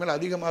தான் அவர் மேல்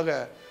அதிகமாக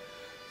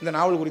இந்த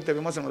நாவல் குறித்த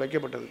விமர்சனம்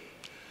வைக்கப்பட்டது.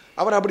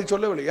 அவர் அப்படி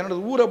சொல்லவில்லை,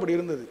 எனது ஊர் அப்படி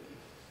இருந்தது,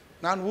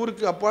 நான்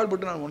ஊருக்கு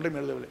அப்பாற்பட்டு நான் ஒன்றையும்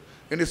எழுதவில்லை,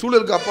 என்னுடைய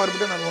சூழலுக்கு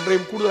அப்பாற்பட்டு நான்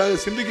ஒன்றையும் கூடுதலாக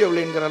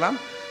சிந்திக்கவில்லை என்கிறலாம்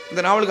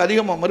இந்த நாவலுக்கு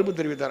அதிகமாக மறுப்பு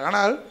தெரிவித்தார்.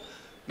 ஆனால்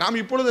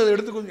நாம் இப்பொழுது அதை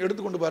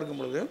எடுத்துக்கொண்டு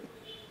பார்க்கும் பொழுது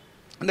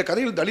இந்த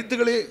கதையில்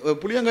தலித்துகளே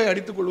புளியங்காயை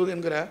அடித்துக்கொள்வது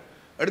என்கிற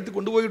எடுத்து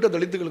கொண்டு போய்விட்ட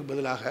தலித்துகளுக்கு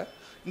பதிலாக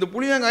இந்த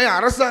புளியங்காயை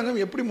அரசாங்கம்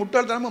எப்படி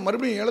முட்டாள்தனமாக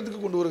மறுபடியும் ஏலத்துக்கு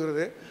கொண்டு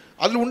வருகிறது,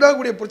 அதில்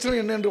உண்டாகக்கூடிய பிரச்சனை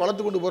என்ன என்று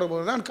வளர்த்து கொண்டு போகிற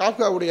போது தான்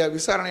காஃப்காவுடைய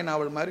விசாரணை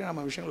நாவல் மாதிரி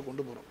நம்ம விஷயங்களை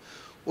கொண்டு போகிறோம்.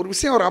 ஒரு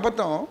விஷயம், ஒரு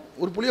அபத்தம்,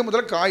 ஒரு புளிய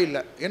முதல்ல காய்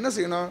இல்லை, என்ன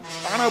செய்யணும்,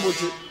 காணா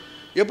போச்சு,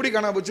 எப்படி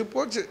காணா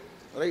போச்சு,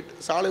 ரைட்,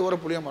 சாலை ஓர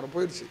புளிய மரம்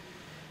போயிடுச்சு,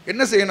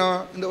 என்ன செய்யணும்,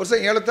 இந்த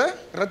வருஷம் ஏலத்தை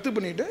ரத்து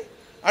பண்ணிவிட்டு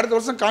அடுத்த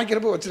வருஷம்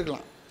காய்க்கிறப்ப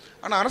வச்சுருக்கலாம்.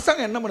 ஆனால்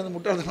அரசாங்கம் என்ன பண்ணுது,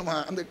 முட்டாள்தனமா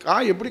அந்த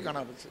காய் எப்படி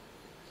காணா போச்சு.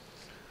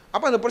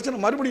 அப்போ அந்த பிரச்சனை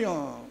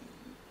மறுபடியும்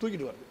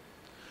தூக்கிட்டு வருது.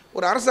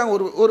 ஒரு அரசாங்கம்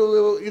ஒரு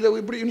இதை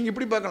இப்படி நீங்கள்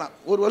இப்படி பார்க்கலாம்,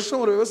 ஒரு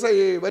வருஷம் ஒரு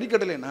விவசாயி வரி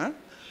கட்டலைன்னா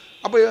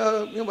அப்போ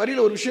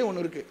வரியில் ஒரு விஷயம்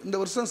ஒன்று இருக்குது. இந்த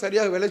வருஷம்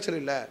சரியாக விளைச்சல்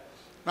இல்லை,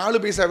 4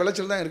 பைசா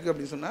விளைச்சல் தான் இருக்குது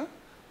அப்படின்னு சொன்னால்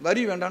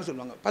வரி வேண்டாம்னு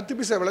சொல்லுவாங்க. 10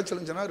 பைசா விளைச்சல்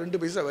இருந்துச்சுன்னா 2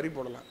 பைசா வரி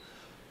போடலாம்.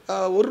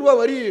 1 ரூபா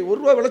வரி, 1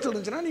 ரூபா விளைச்சல்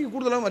இருந்துச்சுன்னா நீங்கள்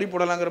கூடுதலாக வரி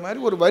போடலாங்கிற மாதிரி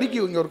ஒரு வரிக்கு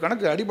இங்கே ஒரு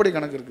கணக்கு, அடிப்படை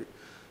கணக்கு இருக்குது.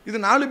 இது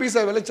 4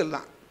 பைசா விளைச்சல்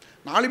தான்.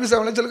 4 பைசா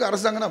விளைச்சலுக்கு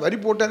அரசாங்கம்னா வரி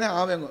போட்டாலே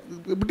ஆவேங்க.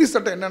 பிரிட்டிஷ்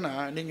சட்டம் என்னென்னா,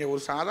 நீங்கள்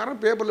ஒரு சாதாரண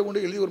பேப்பரில்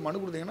கொண்டு எழுதி ஒரு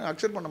மனு கொடுத்தீங்கன்னா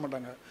அக்செப்ட் பண்ண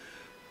மாட்டாங்க.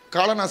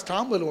 காலனா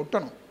ஸ்டாம்பு அதில்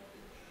ஒட்டணும்.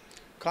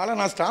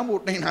 காலனா ஸ்டாம்பு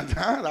ஒட்டினீங்கன்னா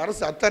தான் அது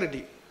அரசு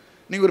அத்தாரிட்டி.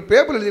 நீங்கள் ஒரு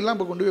பேப்பர் எழுதிலாம்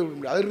இப்போ கொண்டு போய் கொடுக்க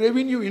முடியாது. அது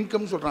ரெவென்யூ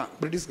இன்கம்னு சொல்கிறான்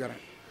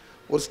பிரிட்டிஷ்காரன்.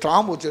 ஒரு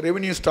ஸ்டாம்ப் வச்சு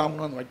ரெவென்யூ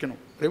ஸ்டாம்ப்னு வந்து வைக்கணும்.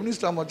 ரெவென்யூ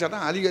ஸ்டாம்ப் வச்சா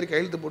தான் அதிகாரி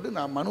கையெழுத்து போட்டு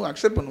நான் மனு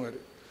அக்செப்ட் பண்ணுவார்.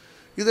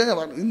 இது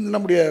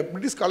நம்முடைய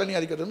பிரிட்டிஷ் காலனி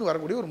ஆதிக்கத்துலேருந்து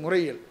வரக்கூடிய ஒரு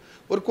முறைகள்.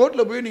 ஒரு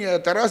கோர்ட்டில் போய்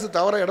நீங்கள் தராசு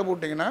தவறாக இடம்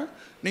போட்டிங்கன்னா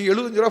நீங்கள்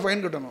 75 ரூபா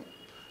ஃபைன் கட்டணும்.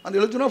 அந்த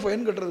 75 ரூபா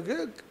ஃபைன் கட்டுறதுக்கு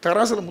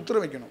தராசில் முத்திரை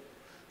வைக்கணும்,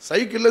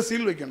 சைக்கிளில்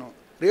சீல் வைக்கணும்,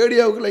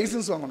 ரேடியோவுக்கு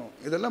லைசன்ஸ் வாங்கணும்.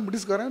 இதெல்லாம்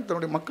பிரிட்டிஷ்காரன்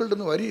தன்னுடைய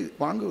மக்கள்கிட்ட வரி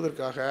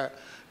வாங்குவதற்காக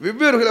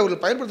வெவ்வேறு வகையில்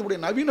அவர்கள் பயன்படுத்தக்கூடிய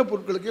நவீன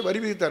பொருட்களுக்கே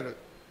வரி விதித்தார்கள்.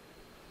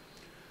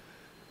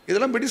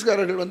 இதெல்லாம்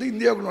பிரிட்டிஷ்காரர்கள் வந்து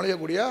இந்தியாவுக்குள்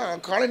நுழையக்கூடிய,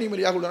 காலனி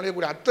மொழியாக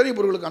நுழையக்கூடிய அத்தனை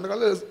பொருட்களுக்கு அந்த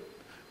காலத்தில்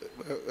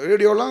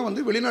ரேடியோலாம்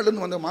வந்து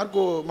வெளிநாட்டிலேருந்து வந்த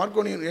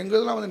மார்க்கோனி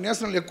எங்கெல்லாம் வந்து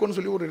நேஷனல் எக்கோன்னு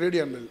சொல்லி ஒரு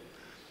ரேடியோ இருந்தது.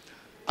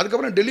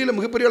 அதுக்கப்புறம் டெல்லியில்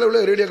மிகப்பெரிய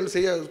அளவில்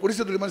ரேடியோக்கள்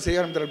குடிசை தொழில் மாதிரி செய்ய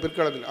ஆரம்பித்தார்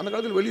பிற்காலத்தில். அந்த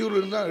காலத்தில் வெளியூரில்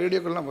இருந்தால்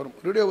ரேடியோக்கள்லாம் வரும்.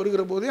 ரேடியோ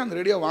வருகிற போதே அந்த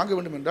ரேடியோ வாங்க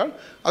வேண்டும் என்றால்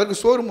அதுக்கு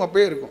ஷோரூம்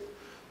அப்பயே இருக்கும்.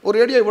 ஒரு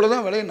ரேடியோ இவ்வளோ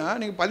தான் விலைன்னா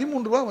நீங்கள்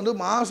 13 ரூபா வந்து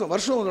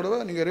வருஷம் ஒரு தடவை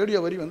நீங்கள்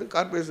ரேடியோ வரி வந்து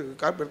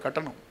கார்பரேட்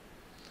கட்டணும்.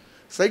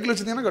 சைக்கிள்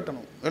வச்சுருந்தீங்கன்னா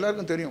கட்டணும்.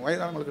 எல்லாருக்கும் தெரியும்,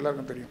 வயதானவங்களுக்கு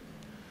எல்லாருக்கும் தெரியும்.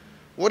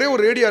 ஒரே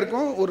ஒரு ரேடியோ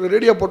இருக்கும். ஒரு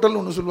ரேடியோ பொட்டல்னு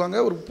ஒன்று சொல்லுவாங்க,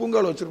 ஒரு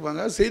பூங்காவில்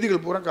வச்சுருப்பாங்க.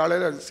 செய்திகள் பூரா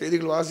காலையில்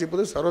செய்திகள்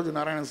வாசிப்பது சரோஜ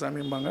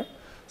நாராயணசாமிம்பாங்க.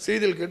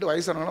 செய்திகள் கேட்டு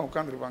வயசானவங்களாம்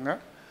உட்காந்துருப்பாங்க.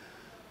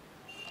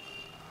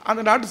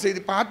 அந்த நாட்டு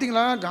செய்தி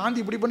பார்த்தீங்களா, காந்தி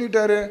இப்படி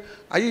பண்ணிட்டாரு,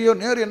 ஐயோ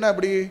நேரு என்ன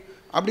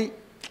அப்படி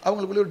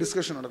அவங்களுக்குள்ளே ஒரு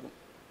டிஸ்கஷன் நடக்கும்.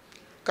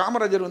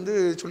 காமராஜர் வந்து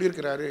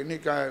சொல்லியிருக்கிறாரு,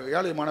 இன்றைக்கி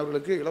ஏழை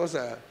மாணவர்களுக்கு இலவச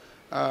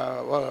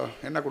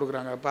என்ன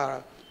கொடுக்குறாங்க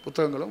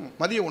புத்தகங்களும்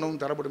மதிய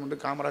உணவும் தரப்படும் என்று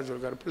காமராஜர்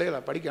இருக்கார். பிள்ளைகளை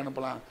படிக்க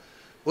அனுப்பலாம்,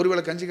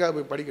 ஒருவேளை கஞ்சிக்காக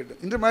போய்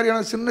படிக்கட்டும். இந்த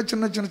மாதிரியான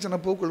சின்ன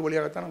போக்குகள்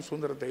வழியாகத்தான் நம்ம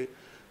சுதந்திரத்தை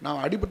நாம்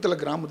அடிப்படை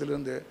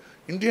கிராமத்திலிருந்து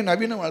இந்திய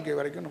நவீன வாழ்க்கை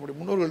வரைக்கும் நம்முடைய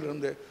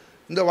முன்னோர்களிலிருந்து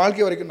இந்த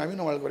வாழ்க்கை வரைக்கும்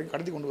நவீன வாழ்க்கை வரைக்கும்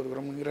கடத்தி கொண்டு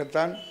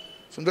வருகிறோம்ங்கிறதான்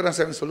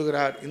சுந்தரசாமி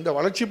சொல்லுகிறார். இந்த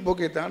வளர்ச்சி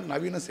போக்கை தான்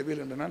நவீன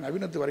செவ்வியல் என்றனா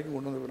நவீனத்து வரைக்கும்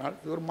கொண்டு வந்ததனால்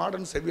இது ஒரு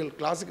மாடர்ன் செவ்வியல்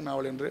கிளாசிக்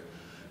நாவல் என்று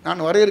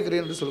நான்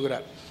வரையறுக்கிறேன் என்று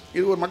சொல்கிறார்.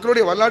 இது ஒரு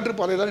மக்களுடைய வரலாற்று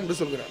பாதை தான் என்று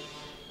சொல்கிறார்.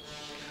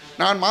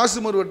 நான் மாசு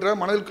மறுவற்ற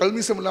மனதில்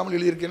கல்மிசம் இல்லாமல்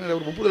எழுதியிருக்கேன் என்று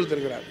அவர் ஒப்புதல்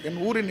தருகிறார். என்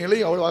ஊரின் நிலை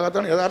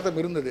அவ்வளவாகத்தான் யதார்த்தம்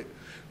இருந்தது.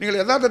 நீங்கள்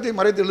யதார்த்தத்தை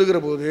மறைத்து எழுதுகிற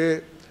போது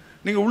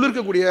நீங்கள்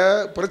உள்ளிருக்கக்கூடிய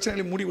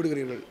பிரச்சனைகளை மூடி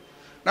விடுகிறீர்கள்.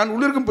 நான்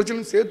உள்ளிருக்கும்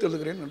பிரச்சனையும் சேர்த்து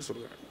எழுதுகிறேன் என்று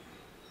சொல்கிறேன்.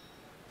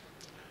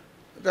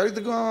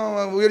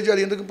 தலித்துக்கும் உயர்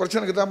ஜாதி எதுக்கும்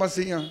பிரச்சனைக்கு தான்ப்பா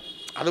செய்யும்,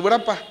 அதை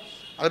விடப்பா,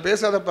 அதை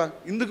பேசாதப்பா.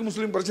 இந்துக்கு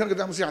முஸ்லீம் பிரச்சனைக்கு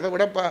தான் செய்யும், அதை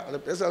விடப்பா, அதை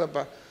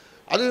பேசாதப்பா,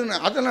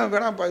 அதெல்லாம்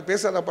வேணாம்ப்பா,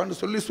 பேசாதப்பான்னு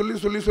சொல்லி சொல்லி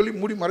சொல்லி சொல்லி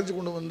மூடி மறைச்சு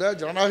கொண்டு வந்த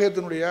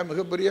ஜனநாயகத்தினுடைய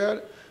மிகப்பெரிய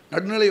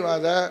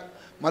நடுநிலைவாத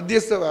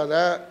மத்தியஸ்தவாத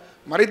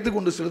மறைத்து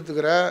கொண்டு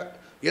செலுத்துகிற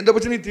எந்த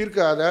பிரச்சனையும்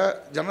தீர்க்காத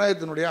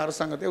ஜனநாயகத்தினுடைய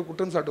அரசாங்கத்தை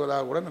குற்றம்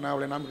சாட்டுவதாக கூட இந்த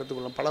நாவலை நாம்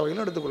எடுத்துக்கொள்ளலாம். பல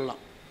வகையிலும்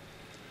எடுத்துக்கொள்ளலாம்.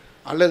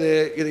 அல்லது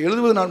இதை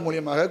எழுதுவதன்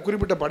மூலியமாக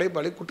குறிப்பிட்ட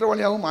படைப்பாளி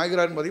குற்றவாளியாகவும்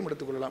ஆகிறார் என்பதையும்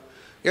எடுத்துக்கொள்ளலாம்.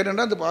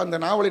 ஏனென்றால் அந்த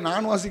நாவலை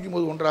நான் வாசிக்கும்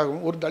போது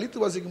ஒன்றாகவும், ஒரு தலித்து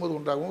வாசிக்கும் போது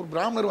ஒன்றாகவும், ஒரு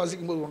பிராமணர்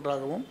வாசிக்கும் போது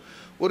ஒன்றாகவும்,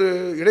 ஒரு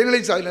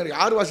இடைநிலை சாதியினர்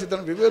யார்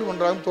வாசித்தாலும் வெவ்வேறு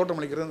ஒன்றாகவும்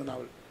தோற்றமளிக்கிறது இந்த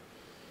நாவல்.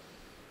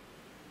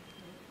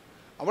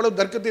 அவ்வளவு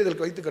தர்க்கத்தை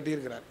இதில் வைத்து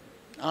கட்டியிருக்கிறார்.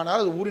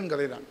 ஆனால் அது ஊரின்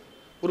கதை தான்,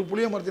 ஒரு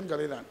புளிய மரத்தின்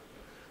கதை தான்.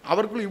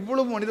 அவருக்குள்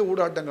இவ்வளவு மனித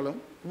ஊடாட்டங்களும்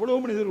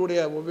இவ்வளவு மனிதர்களுடைய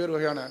வெவ்வேறு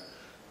வகையான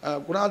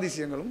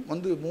குணாதிசயங்களும்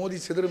வந்து மோதி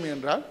சிதறுமை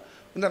என்றால்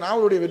இந்த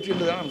நாவலுடைய வெற்றி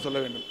என்று தான் நாம் சொல்ல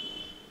வேண்டும்.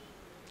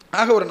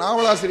 ஆக ஒரு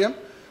நாவலாசிரியர்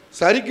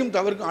சரிக்கும்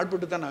தவறுக்கும்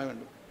ஆட்பட்டுத்தான் ஆக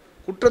வேண்டும்,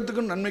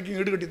 குற்றத்துக்கும் நன்மைக்கும்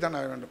ஈடுகட்டித்தான்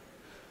ஆக வேண்டும்.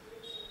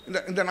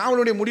 இந்த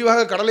நாவலுடைய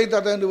முடிவாக கடலை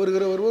தாத்தா என்று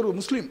வருகிறவர் ஒரு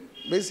முஸ்லீம்.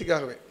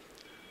 பேசிக்காகவே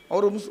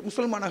அவர்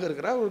முஸ்லிமானாக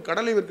இருக்கிறார், ஒரு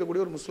கடலை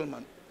விற்கக்கூடிய ஒரு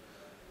முஸ்லிமான்.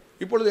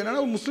 இப்பொழுது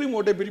என்னென்னா ஒரு முஸ்லீம்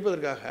ஓட்டை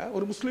பிரிப்பதற்காக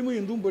ஒரு முஸ்லீமும்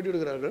இந்துவும்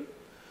போட்டியிடுகிறார்கள்.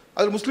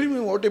 அதில் முஸ்லீம்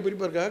ஓட்டை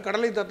பிரிப்பதற்காக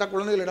கடலை தாத்தா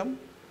குழந்தைகளிடம்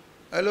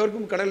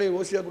எல்லோருக்கும் கடலை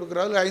ஓசியாக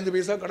கொடுக்குறாரு, 5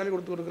 பைசா கடலை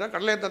கொடுத்து கொடுக்குறார்.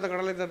 கடலை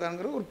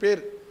தாத்தாங்கிற ஒரு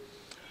பேர்.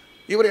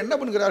 இவர் என்ன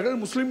பண்ணுகிறார்கள்,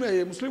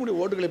 முஸ்லீமுடைய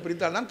ஓட்டுகளை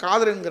பிரித்தால் தான்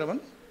காதர் என்கிறவன்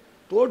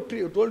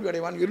தோல்வி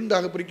அடைவான்,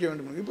 2ஆக பிரிக்க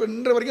வேண்டும். இப்போ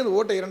இன்ற வரைக்கும் அந்த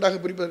ஓட்டை 2ஆக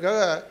பிரிப்பதற்காக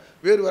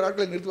வேறு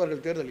ஆட்களை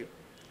நிறுத்துவார்கள் தேர்தலில்.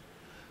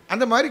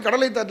 அந்த மாதிரி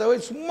கடலை தாத்தாவை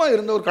சும்மா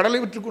இருந்த ஒரு கடலை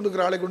விற்று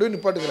கொண்டிருக்கிற ஆளை கொண்டு போய்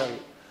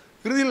நிப்பாட்டுகிறார்கள்.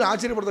 இறுதியில்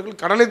ஆச்சரியப்படுத்தார்கள்,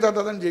 கடலை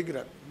தாத்தா தான்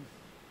ஜெயிக்கிறார்.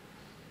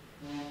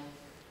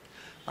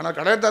 ஆனால்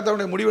கடலை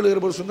தாத்தாவுடைய முடிவு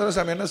எழுதுகிற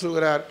சுந்தரசாமி என்ன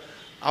சொல்கிறார்,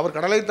 அவர்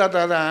கடலை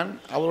தாத்தா தான்,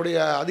 அவருடைய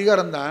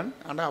அதிகாரம் தான்,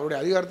 ஆனால் அவருடைய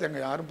அதிகாரத்தை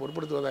அங்கே யாரும்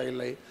பொருட்படுத்துவதாக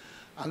இல்லை.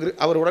 அங்கு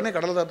அவர் உடனே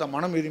கடலை தாத்தா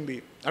மனம் விரும்பி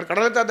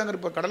கடலை தாத்தாங்க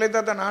இருப்பார். கடலை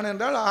தாத்தா நான்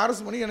என்றால்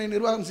ஆர்எஸ் மணி என்னை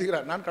நிர்வாகம்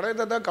செய்கிறார். நான் கடலை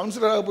தாத்தா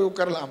கவுன்சிலராக போய்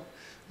உட்காரலாம்,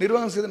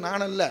 நிர்வாகம் செய்து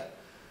நான் அல்ல,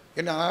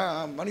 என்ன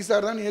மணி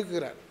சார் தான்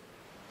இயக்குகிறார்.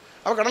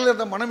 அவர் கடலை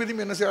தாத்தா மனம்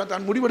விரும்பி என்ன செய்யலாம்,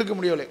 தான் முடிவெடுக்க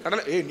முடியவில்லை.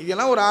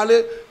 நீங்கள்லாம் ஒரு ஆள்,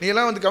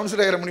 நீங்கள்லாம் வந்து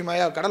கவுன்சிலர் ஆகிற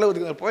முடியுமாயா, கடலை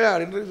ஒதுக்க போயா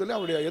என்று சொல்லி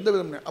அவருடைய எந்த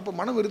விதம். அப்போ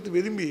மனம் வெறுத்து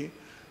விரும்பி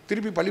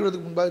திருப்பி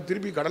பள்ளிக்கூடத்துக்கு முன்பாக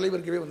திருப்பி கடலை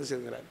வரைக்கவே வந்து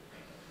சேர்க்கிறார்.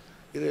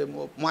 இது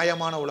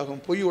மாயமான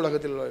உலகம், பொய்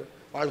உலகத்தில்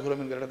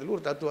வாழ்கிறோம் என்கிற இடத்தில்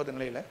ஒரு தத்துவார்த்த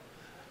நிலையில்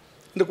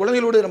இந்த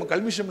குழந்தைகளோடு நம்ம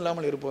கல்மிஷம்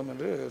இல்லாமல் இருப்போம்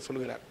என்று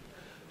சொல்கிறார்.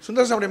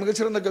 சுந்தரசாமியுடைய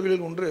மிகச்சிறந்த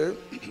கவிதைகள் ஒன்று,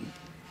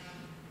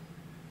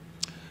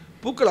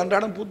 பூக்கள்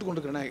அன்றாடம் பூத்து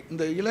கொண்டிருக்கிறன,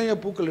 இந்த இளைய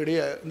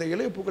பூக்களிடையே இந்த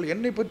இளைய பூக்கள்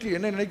என்னை பற்றி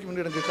என்ன நினைக்கும்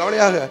என்று எனக்கு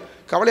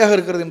கவலையாக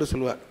இருக்கிறது என்று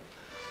சொல்வார்.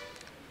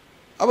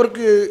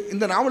 அவருக்கு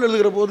இந்த நாவல்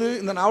எழுதுகிற போது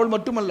இந்த நாவல்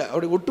மட்டுமல்ல,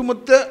 அவருடைய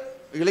ஒட்டுமொத்த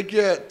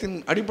இலக்கியத்தின்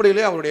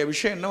அடிப்படையிலே அவருடைய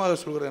விஷயம் என்னவாக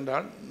சொல்கிறது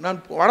என்றால், நான்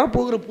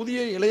வரப்போகிற புதிய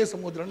இளைய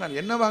சமூகத்தில் நான்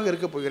என்னவாக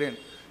இருக்கப் போகிறேன்,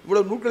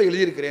 இவ்வளோ நூல்களை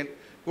எழுதியிருக்கிறேன்,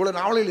 இவ்வளோ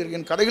நாவலில்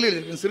இருக்கிறேன், கதைகளில்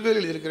எழுதியிருக்கிறேன், சிறுகதையில்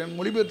எழுதியிருக்கிறேன்,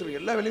 மொழிபெயர்த்து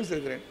எல்லா வேலையும்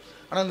செய்கிறேன்,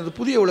 ஆனால் இந்த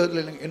புதிய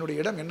உலகத்தில் என்னுடைய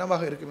இடம்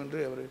என்னவாக இருக்கும் என்று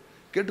அவர்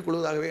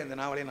கேட்டுக்கொள்வதாகவே அந்த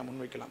நாவலை நான்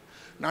முன்வைக்கலாம்.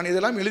 நான்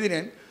இதெல்லாம்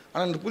எழுதினேன்,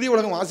 ஆனால் இந்த புதிய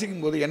உலகம்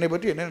வாசிக்கும் போது என்னை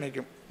பற்றி என்ன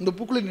நினைக்கும், இந்த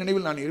பூக்களின்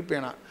நினைவில் நான்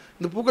இருப்பேனா,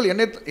 இந்த பூக்கள்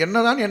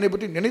என்னதான் என்னை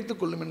பற்றி நினைத்து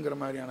கொள்ளும் என்கிற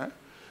மாதிரியான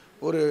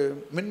ஒரு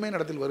மென்மை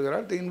நடத்தில்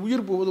வருகிறார். என்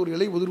உயிர் போவது ஒரு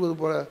இலை உதிர்வது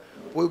போல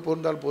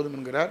போர்ந்தால் போதும்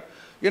என்கிறார்.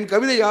 என்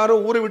கவிதை யாரோ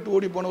ஊரை விட்டு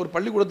ஓடி போன ஒரு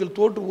பள்ளிக்கூடத்தில்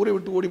தோற்று ஊரை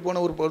விட்டு ஓடி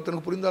போன ஒரு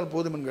ஒருத்தனுக்கு புரிந்தால்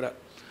போதும் என்கிறார்.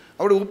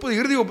 அவருடைய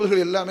இறுதி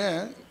ஒப்புதல்கள் எல்லாமே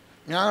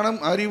ஞானம்,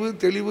 அறிவு,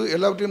 தெளிவு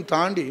எல்லாவற்றையும்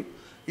தாண்டி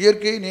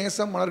இயற்கை,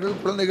 நேசம்,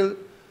 மலர்கள், குழந்தைகள்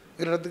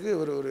இடத்துக்கு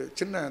ஒரு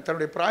சின்ன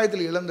தன்னுடைய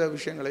பிராயத்தில் இழந்த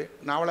விஷயங்களை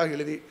நாவலாக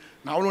எழுதி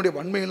நாவலுடைய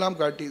வன்மையெல்லாம்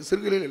காட்டி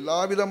சிறுகளில் எல்லா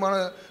விதமான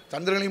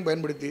தந்திரங்களையும்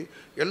பயன்படுத்தி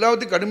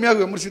எல்லாத்தையும் கடுமையாக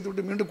விமர்சித்து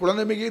விட்டு மீண்டும்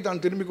குழந்தைமையை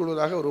தான் திரும்பிக்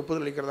கொள்வதாக ஒரு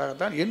ஒப்புதல்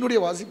அளிக்கிறதாகத்தான் என்னுடைய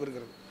வாசிப்பு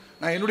இருக்கிறது.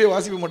 நான் என்னுடைய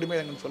வாசிப்பு மட்டுமே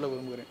எனக்கு சொல்ல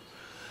விரும்புகிறேன்.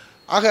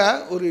 ஆக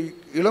ஒரு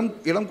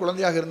இளம்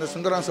குழந்தையாக இருந்த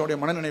சுந்தரராசனுடைய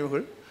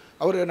மனநினைவுகள்,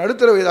 அவர்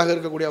நடுத்தர வயதாக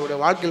இருக்கக்கூடிய அவருடைய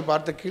வாழ்க்கையில்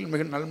பார்த்த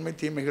கீழ்மைகள், நன்மை,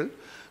 தீமைகள்,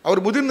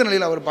 அவர் முதிர்ந்த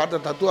நிலையில் அவர்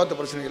பார்த்த தத்துவார்த்த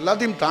பிரச்சனை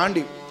எல்லாத்தையும்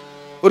தாண்டி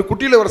ஒரு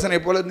குட்டியிலவரசனை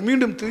போல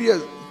மீண்டும்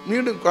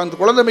அந்த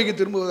குழந்தைமைக்கு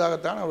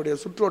திரும்புவதாகத்தான் அவருடைய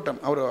சுற்றோட்டம்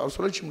அவர்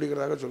சுழற்சி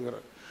முடிகிறதாக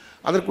சொல்கிறார்.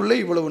 அதற்குள்ளே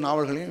இவ்வளவு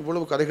நாவல்களையும்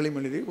இவ்வளவு கதைகளையும்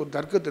எழுதி ஒரு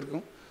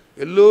தர்க்கத்திற்கும்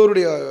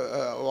எல்லோருடைய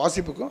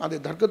வாசிப்புக்கும் அதை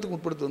தர்க்கத்துக்கு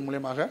உட்படுத்துவதன்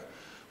மூலமாக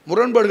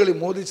முரண்பாடுகளை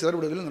மோதி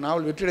சிதறுவதில் இந்த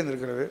நாவல்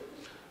வெற்றியடைந்திருக்கிறது.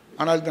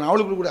 ஆனால் இந்த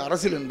நாவலுக்குள் கூட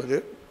அரசியல் என்பது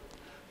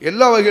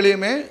எல்லா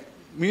வகையிலையுமே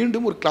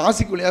மீண்டும் ஒரு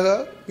கிளாசிக் வழியாக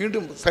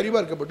மீண்டும்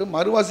சரிபார்க்கப்பட்டு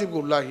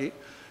மறுவாசிப்புக்கு உள்ளாகி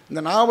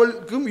இந்த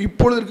நாவலுக்கும்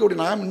இப்பொழுது இருக்கக்கூடிய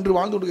நாம் இன்று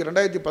வாழ்ந்து கொண்டு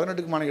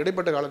 2018க்குமான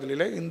இடைப்பட்ட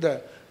காலத்திலே இந்த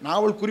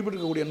நாவல்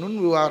குறிப்பிட்டிருக்கக்கூடிய நுண்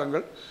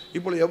விவகாரங்கள்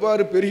இப்பொழுது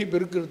எவ்வாறு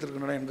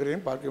பெருக்கெடுத்திருக்கின்றன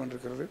என்கிறதையும் பார்க்க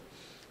வேண்டியிருக்கிறது.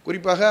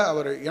 குறிப்பாக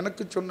அவர்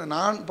எனக்கு சொன்ன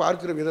நான்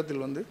பார்க்கிற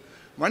விதத்தில்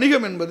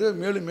வணிகம் என்பது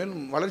மேலும்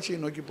மேலும் வளர்ச்சியை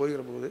நோக்கி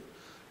போகிற போது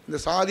இந்த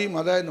சாதி,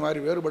 மத இந்த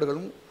மாதிரி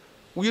வேறுபாடுகளும்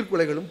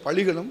உயிர்கொலைகளும்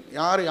பழிகளும்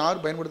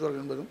யார்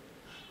பயன்படுத்துவார்கள் என்பதும்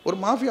ஒரு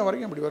மாஃபியா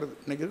வரைக்கும் அப்படி வருது.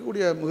 இன்றைக்கி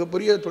இருக்கக்கூடிய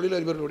மிகப்பெரிய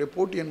தொழிலதிபர்களுடைய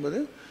போட்டி என்பது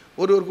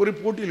ஒரு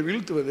போட்டியில்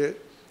வீழ்த்துவது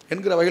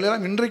என்கிற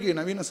வகையிலெல்லாம் இன்றைக்கு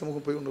நவீன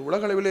சமூகம் போய் கொண்டு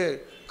உலக அளவிலே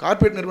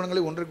கார்ப்பரேட்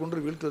நிறுவனங்களை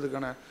ஒன்றுக்கொன்று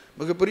வீழ்த்துவதற்கான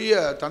மிகப்பெரிய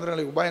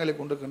தந்திரங்களை உபாயங்களை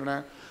கொண்டிருக்கின்றன.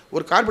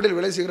 ஒரு கார்ப்பரேட்டில்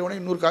வேலை செய்கிறவனே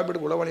இன்னொரு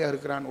கார்ப்பரேட் உளவாளியாக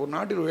இருக்கிறான், ஒரு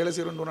நாட்டில் வேலை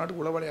செய்கிறவன் இன்னொரு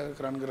நாட்டுக்கு உளவாளியாக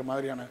இருக்கிறான்ங்கிற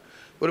மாதிரியான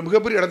ஒரு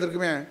மிகப்பெரிய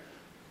இடத்திற்குமே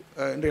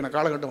இன்றைய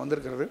காலகட்டம்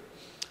வந்திருக்கிறது.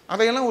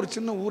 அதையெல்லாம் ஒரு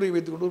சின்ன ஊரை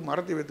வைத்துக்கொண்டு ஒரு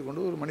மரத்தை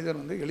வைத்துக்கொண்டு ஒரு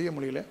மனிதன் எளிய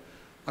மொழியில்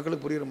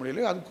மக்களுக்கு புரிகிற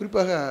மொழியில் அது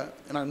குறிப்பாக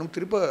நான் இன்னும்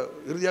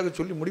இறுதியாக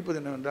சொல்லி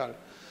முடிப்பது என்னவென்றால்,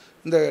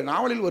 இந்த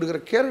நாவலில் வருகிற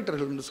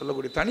கேரக்டர்கள் என்று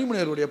சொல்லக்கூடிய தனி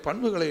மனிதர்களுடைய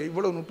பண்புகளை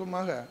இவ்வளவு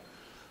நுட்பமாக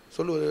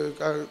சொல்லுவது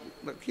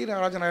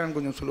கீராஜநாயகன்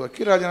கொஞ்சம் சொல்லுவார்.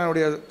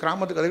 கீராஜனாவுடைய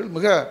கிராமத்து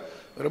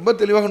கதைகள் ரொம்ப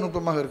தெளிவாக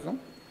நுட்பமாக இருக்கும்.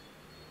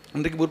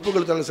 இன்றைக்கு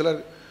முற்புகள் தலை சிலர்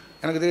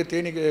எனக்கு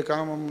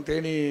தெரியும்,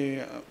 தேனி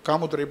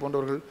காமத்துறை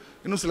போன்றவர்கள்,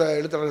 இன்னும் சில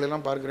எழுத்தாளர்கள்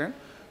எல்லாம் பார்க்கிறேன்,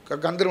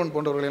 கந்தர்வன்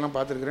போன்றவர்களெல்லாம்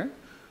பார்த்துருக்கிறேன்.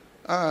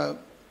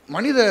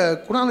 மனித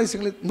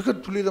குணாதிசயங்களை மிக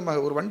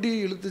துல்லிதமாக ஒரு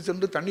வண்டியை இழுத்து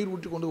சென்று தண்ணீர்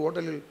ஊற்றி கொண்டு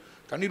ஹோட்டலில்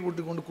தண்ணீர்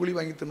ஊற்றி கொண்டு கூலி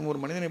வாங்கி தின்னும் ஒரு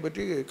மனிதனை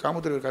பற்றி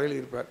காமத்துறை கதையில்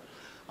இருப்பார்.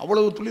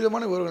 அவ்வளவு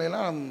துல்லிதமான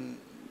விவரங்களெல்லாம்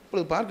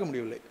இப்பொழுது பார்க்க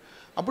முடியவில்லை.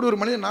 அப்படி ஒரு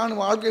மனிதன் நான்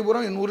வாழ்க்கை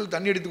பூரா என் ஊரில்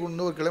தண்ணி அடித்து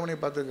கொண்டு ஒரு கிழவனை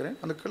பார்த்துருக்கிறேன்.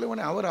 அந்த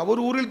கிழவனை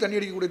அவர் ஊரில் தண்ணி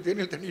அடிக்கக்கூடிய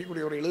தேனியில் தண்ணி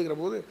அடிக்கக்கூடியவரை எழுதுகிற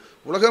போது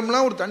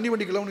உலகம்லாம் ஒரு தண்ணி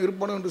வண்டி கிழவன்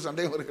இருப்பானோ என்று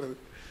சந்தேகம் இருக்கிறது.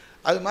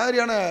 அது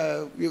மாதிரியான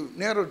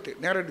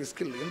நேரட்டிவ்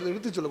ஸ்கில் என்று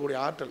எடுத்து சொல்லக்கூடிய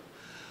ஆற்றல்.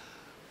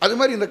 அது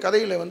மாதிரி இந்த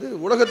கதையில்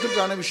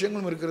உலகத்திற்கான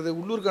விஷயங்களும் இருக்கிறது,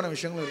 உள்ளூருக்கான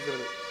விஷயங்களும்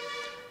இருக்கிறது.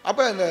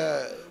 அப்போ இந்த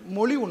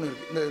மொழி ஒன்று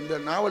இருக்குது. இந்த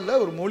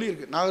நாவலில் ஒரு மொழி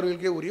இருக்குது,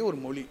 நாகர்கோவிலுக்கே உரிய ஒரு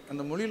மொழி.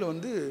 அந்த மொழியில்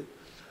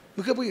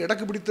மிக போய்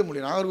இடக்கு பிடித்த மொழி.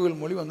 நாகர்கோவில்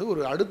மொழி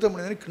ஒரு அடுத்த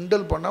மனிதனை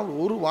கிண்டல் பண்ணால்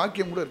ஒரு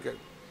வாக்கியம் கூட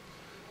இருக்காது.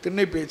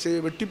 திண்ணை பேச்சு,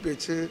 வெட்டி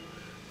பேச்சு,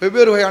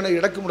 வெவ்வேறு வகையான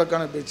இடக்கு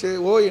முடக்கான பேச்சு.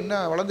 என்ன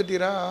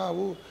வளர்ந்துட்டீரா,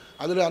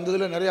 அதில் அந்த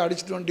இதில் நிறைய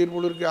அடிச்சுட்டு வந்துட்டீர்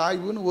போல இருக்குது,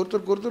 ஆய்வுன்னு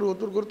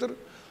ஒருத்தருக்கு ஒருத்தர்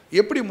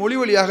எப்படி மொழி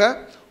வழியாக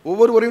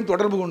ஒவ்வொருவரையும்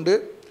தொடர்பு கொண்டு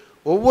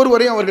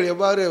ஒவ்வொருவரையும் அவர்கள்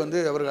எவ்வாறு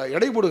அவர்கள்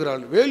எடை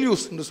போடுகிறார்கள்.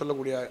 வேல்யூஸ் என்று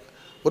சொல்லக்கூடிய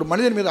ஒரு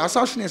மனிதன் மீது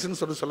அசாசினேஷன்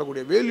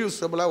சொல்லக்கூடிய வேல்யூஸ்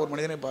சபலாக ஒரு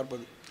மனிதனை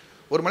பார்ப்பது.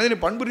 ஒரு மனிதனை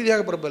பண்பு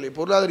ரீதியாக பிறப்பதில்லை,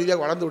 பொருளாதார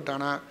ரீதியாக வளர்ந்து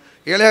விட்டானா,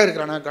 ஏழையாக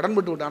இருக்கிறானா, கடன்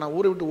பட்டு விட்டானா,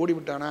 ஊரை விட்டு ஓடி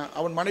விட்டானா,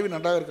 அவன் மனைவி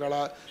நன்றாக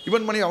இருக்கிறாளா,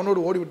 இவன் மனைவி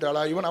அவனோடு ஓடி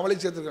விட்டாளா, இவன் அவளை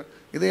சேர்த்துருக்கான்,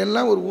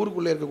 இதையெல்லாம் ஒரு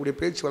ஊருக்குள்ளே இருக்கக்கூடிய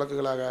பேச்சு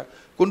வழக்குகளாக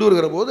கொண்டு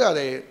வருகிற போது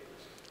அதை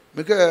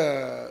மிக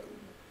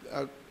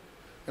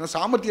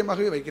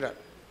சாமர்த்தியமாகவே வைக்கிறார்.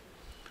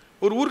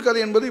 ஒரு ஊர்க்கதை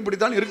என்பது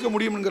இப்படித்தான் இருக்க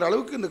முடியும் என்கிற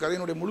அளவுக்கு இந்த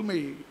கதையினுடைய முழுமை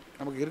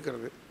நமக்கு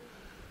இருக்கிறது.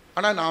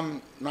 ஆனால்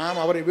நாம்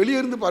அவரை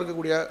வெளியிருந்து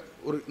பார்க்கக்கூடிய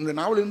இந்த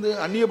நாவலிருந்து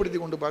அந்நியப்படுத்தி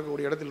கொண்டு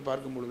பார்க்கக்கூடிய இடத்தில்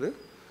பார்க்கும் பொழுது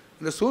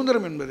இந்த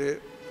சுதந்திரம் என்பது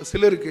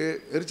சிலருக்கு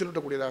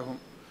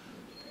எரிச்சலூட்டக்கூடியதாகவும்,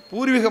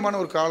 பூர்வீகமான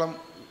ஒரு காலம்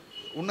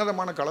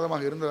உன்னதமான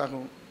காலமாக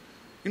இருந்ததாகவும்,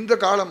 இந்த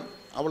காலம்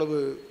அவ்வளவு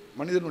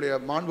மனிதனுடைய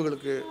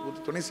மாண்புகளுக்கு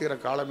துணை செய்கிற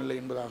காலம் இல்லை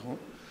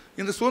என்பதாகவும்,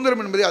 இந்த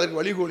சுதந்திரம் என்பதை அதற்கு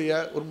வழிகோலிய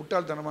ஒரு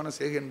முட்டாள்தனமான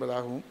செய்கை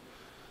என்பதாகவும்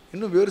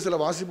இன்னும் வேறு சில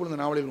வாசிப்புகள்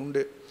இந்த நாவலில்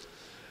உண்டு.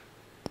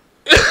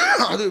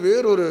 அது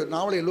வேறொரு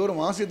நாவலை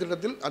எல்லோரும் வாசிய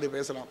திட்டத்தில் அதை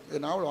பேசலாம். இது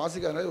நாவல்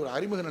வாசிக்காத ஒரு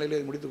அறிமுக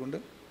நிலையில் முடித்துக்கொண்டு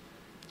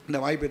இந்த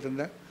வாய்ப்பை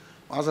தந்த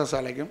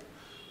வாசசாலைக்கும்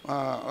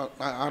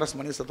RS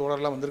மணிஷ்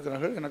தோழர்லாம்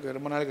வந்திருக்கிறார்கள். எனக்கு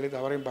ரொம்ப நாள்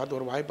கழித்து அவரையும் பார்த்து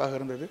ஒரு வாய்ப்பாக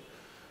இருந்தது.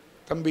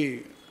 தம்பி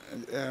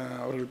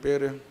அவர்கள்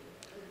பேர்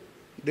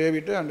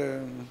டேவிட் அண்டு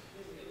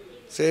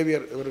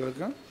சேவியர்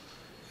இவர்களுக்கும்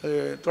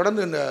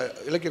தொடர்ந்து இந்த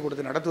இலக்கிய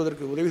கூட்டத்தை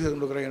நடத்துவதற்கு உதவி செய்து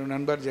கொண்டிருக்கிற என்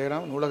நண்பர்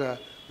ஜெயராம்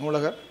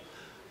நூலகர்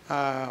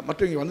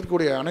மற்றும் இங்கே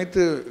வந்திருக்கக்கூடிய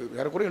அனைத்து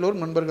ஏறக்குறைய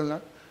எல்லோரும் நண்பர்கள்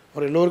தான்.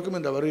 அவர் எல்லோருக்கும்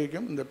இந்த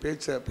வருகைக்கும் இந்த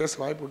பேச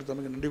வாய்ப்பு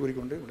கொடுத்தவங்க நன்றி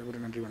கூறிக்கொண்டு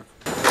விடைபெறுகிறேன். நன்றி, வணக்கம்.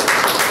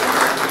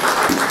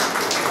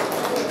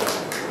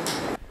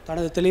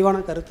 தனது தெளிவான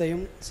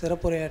கருத்தையும்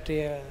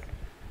சிறப்புரையாற்றிய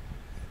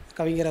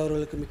கவிஞர்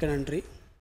அவர்களுக்கு மிக்க நன்றி.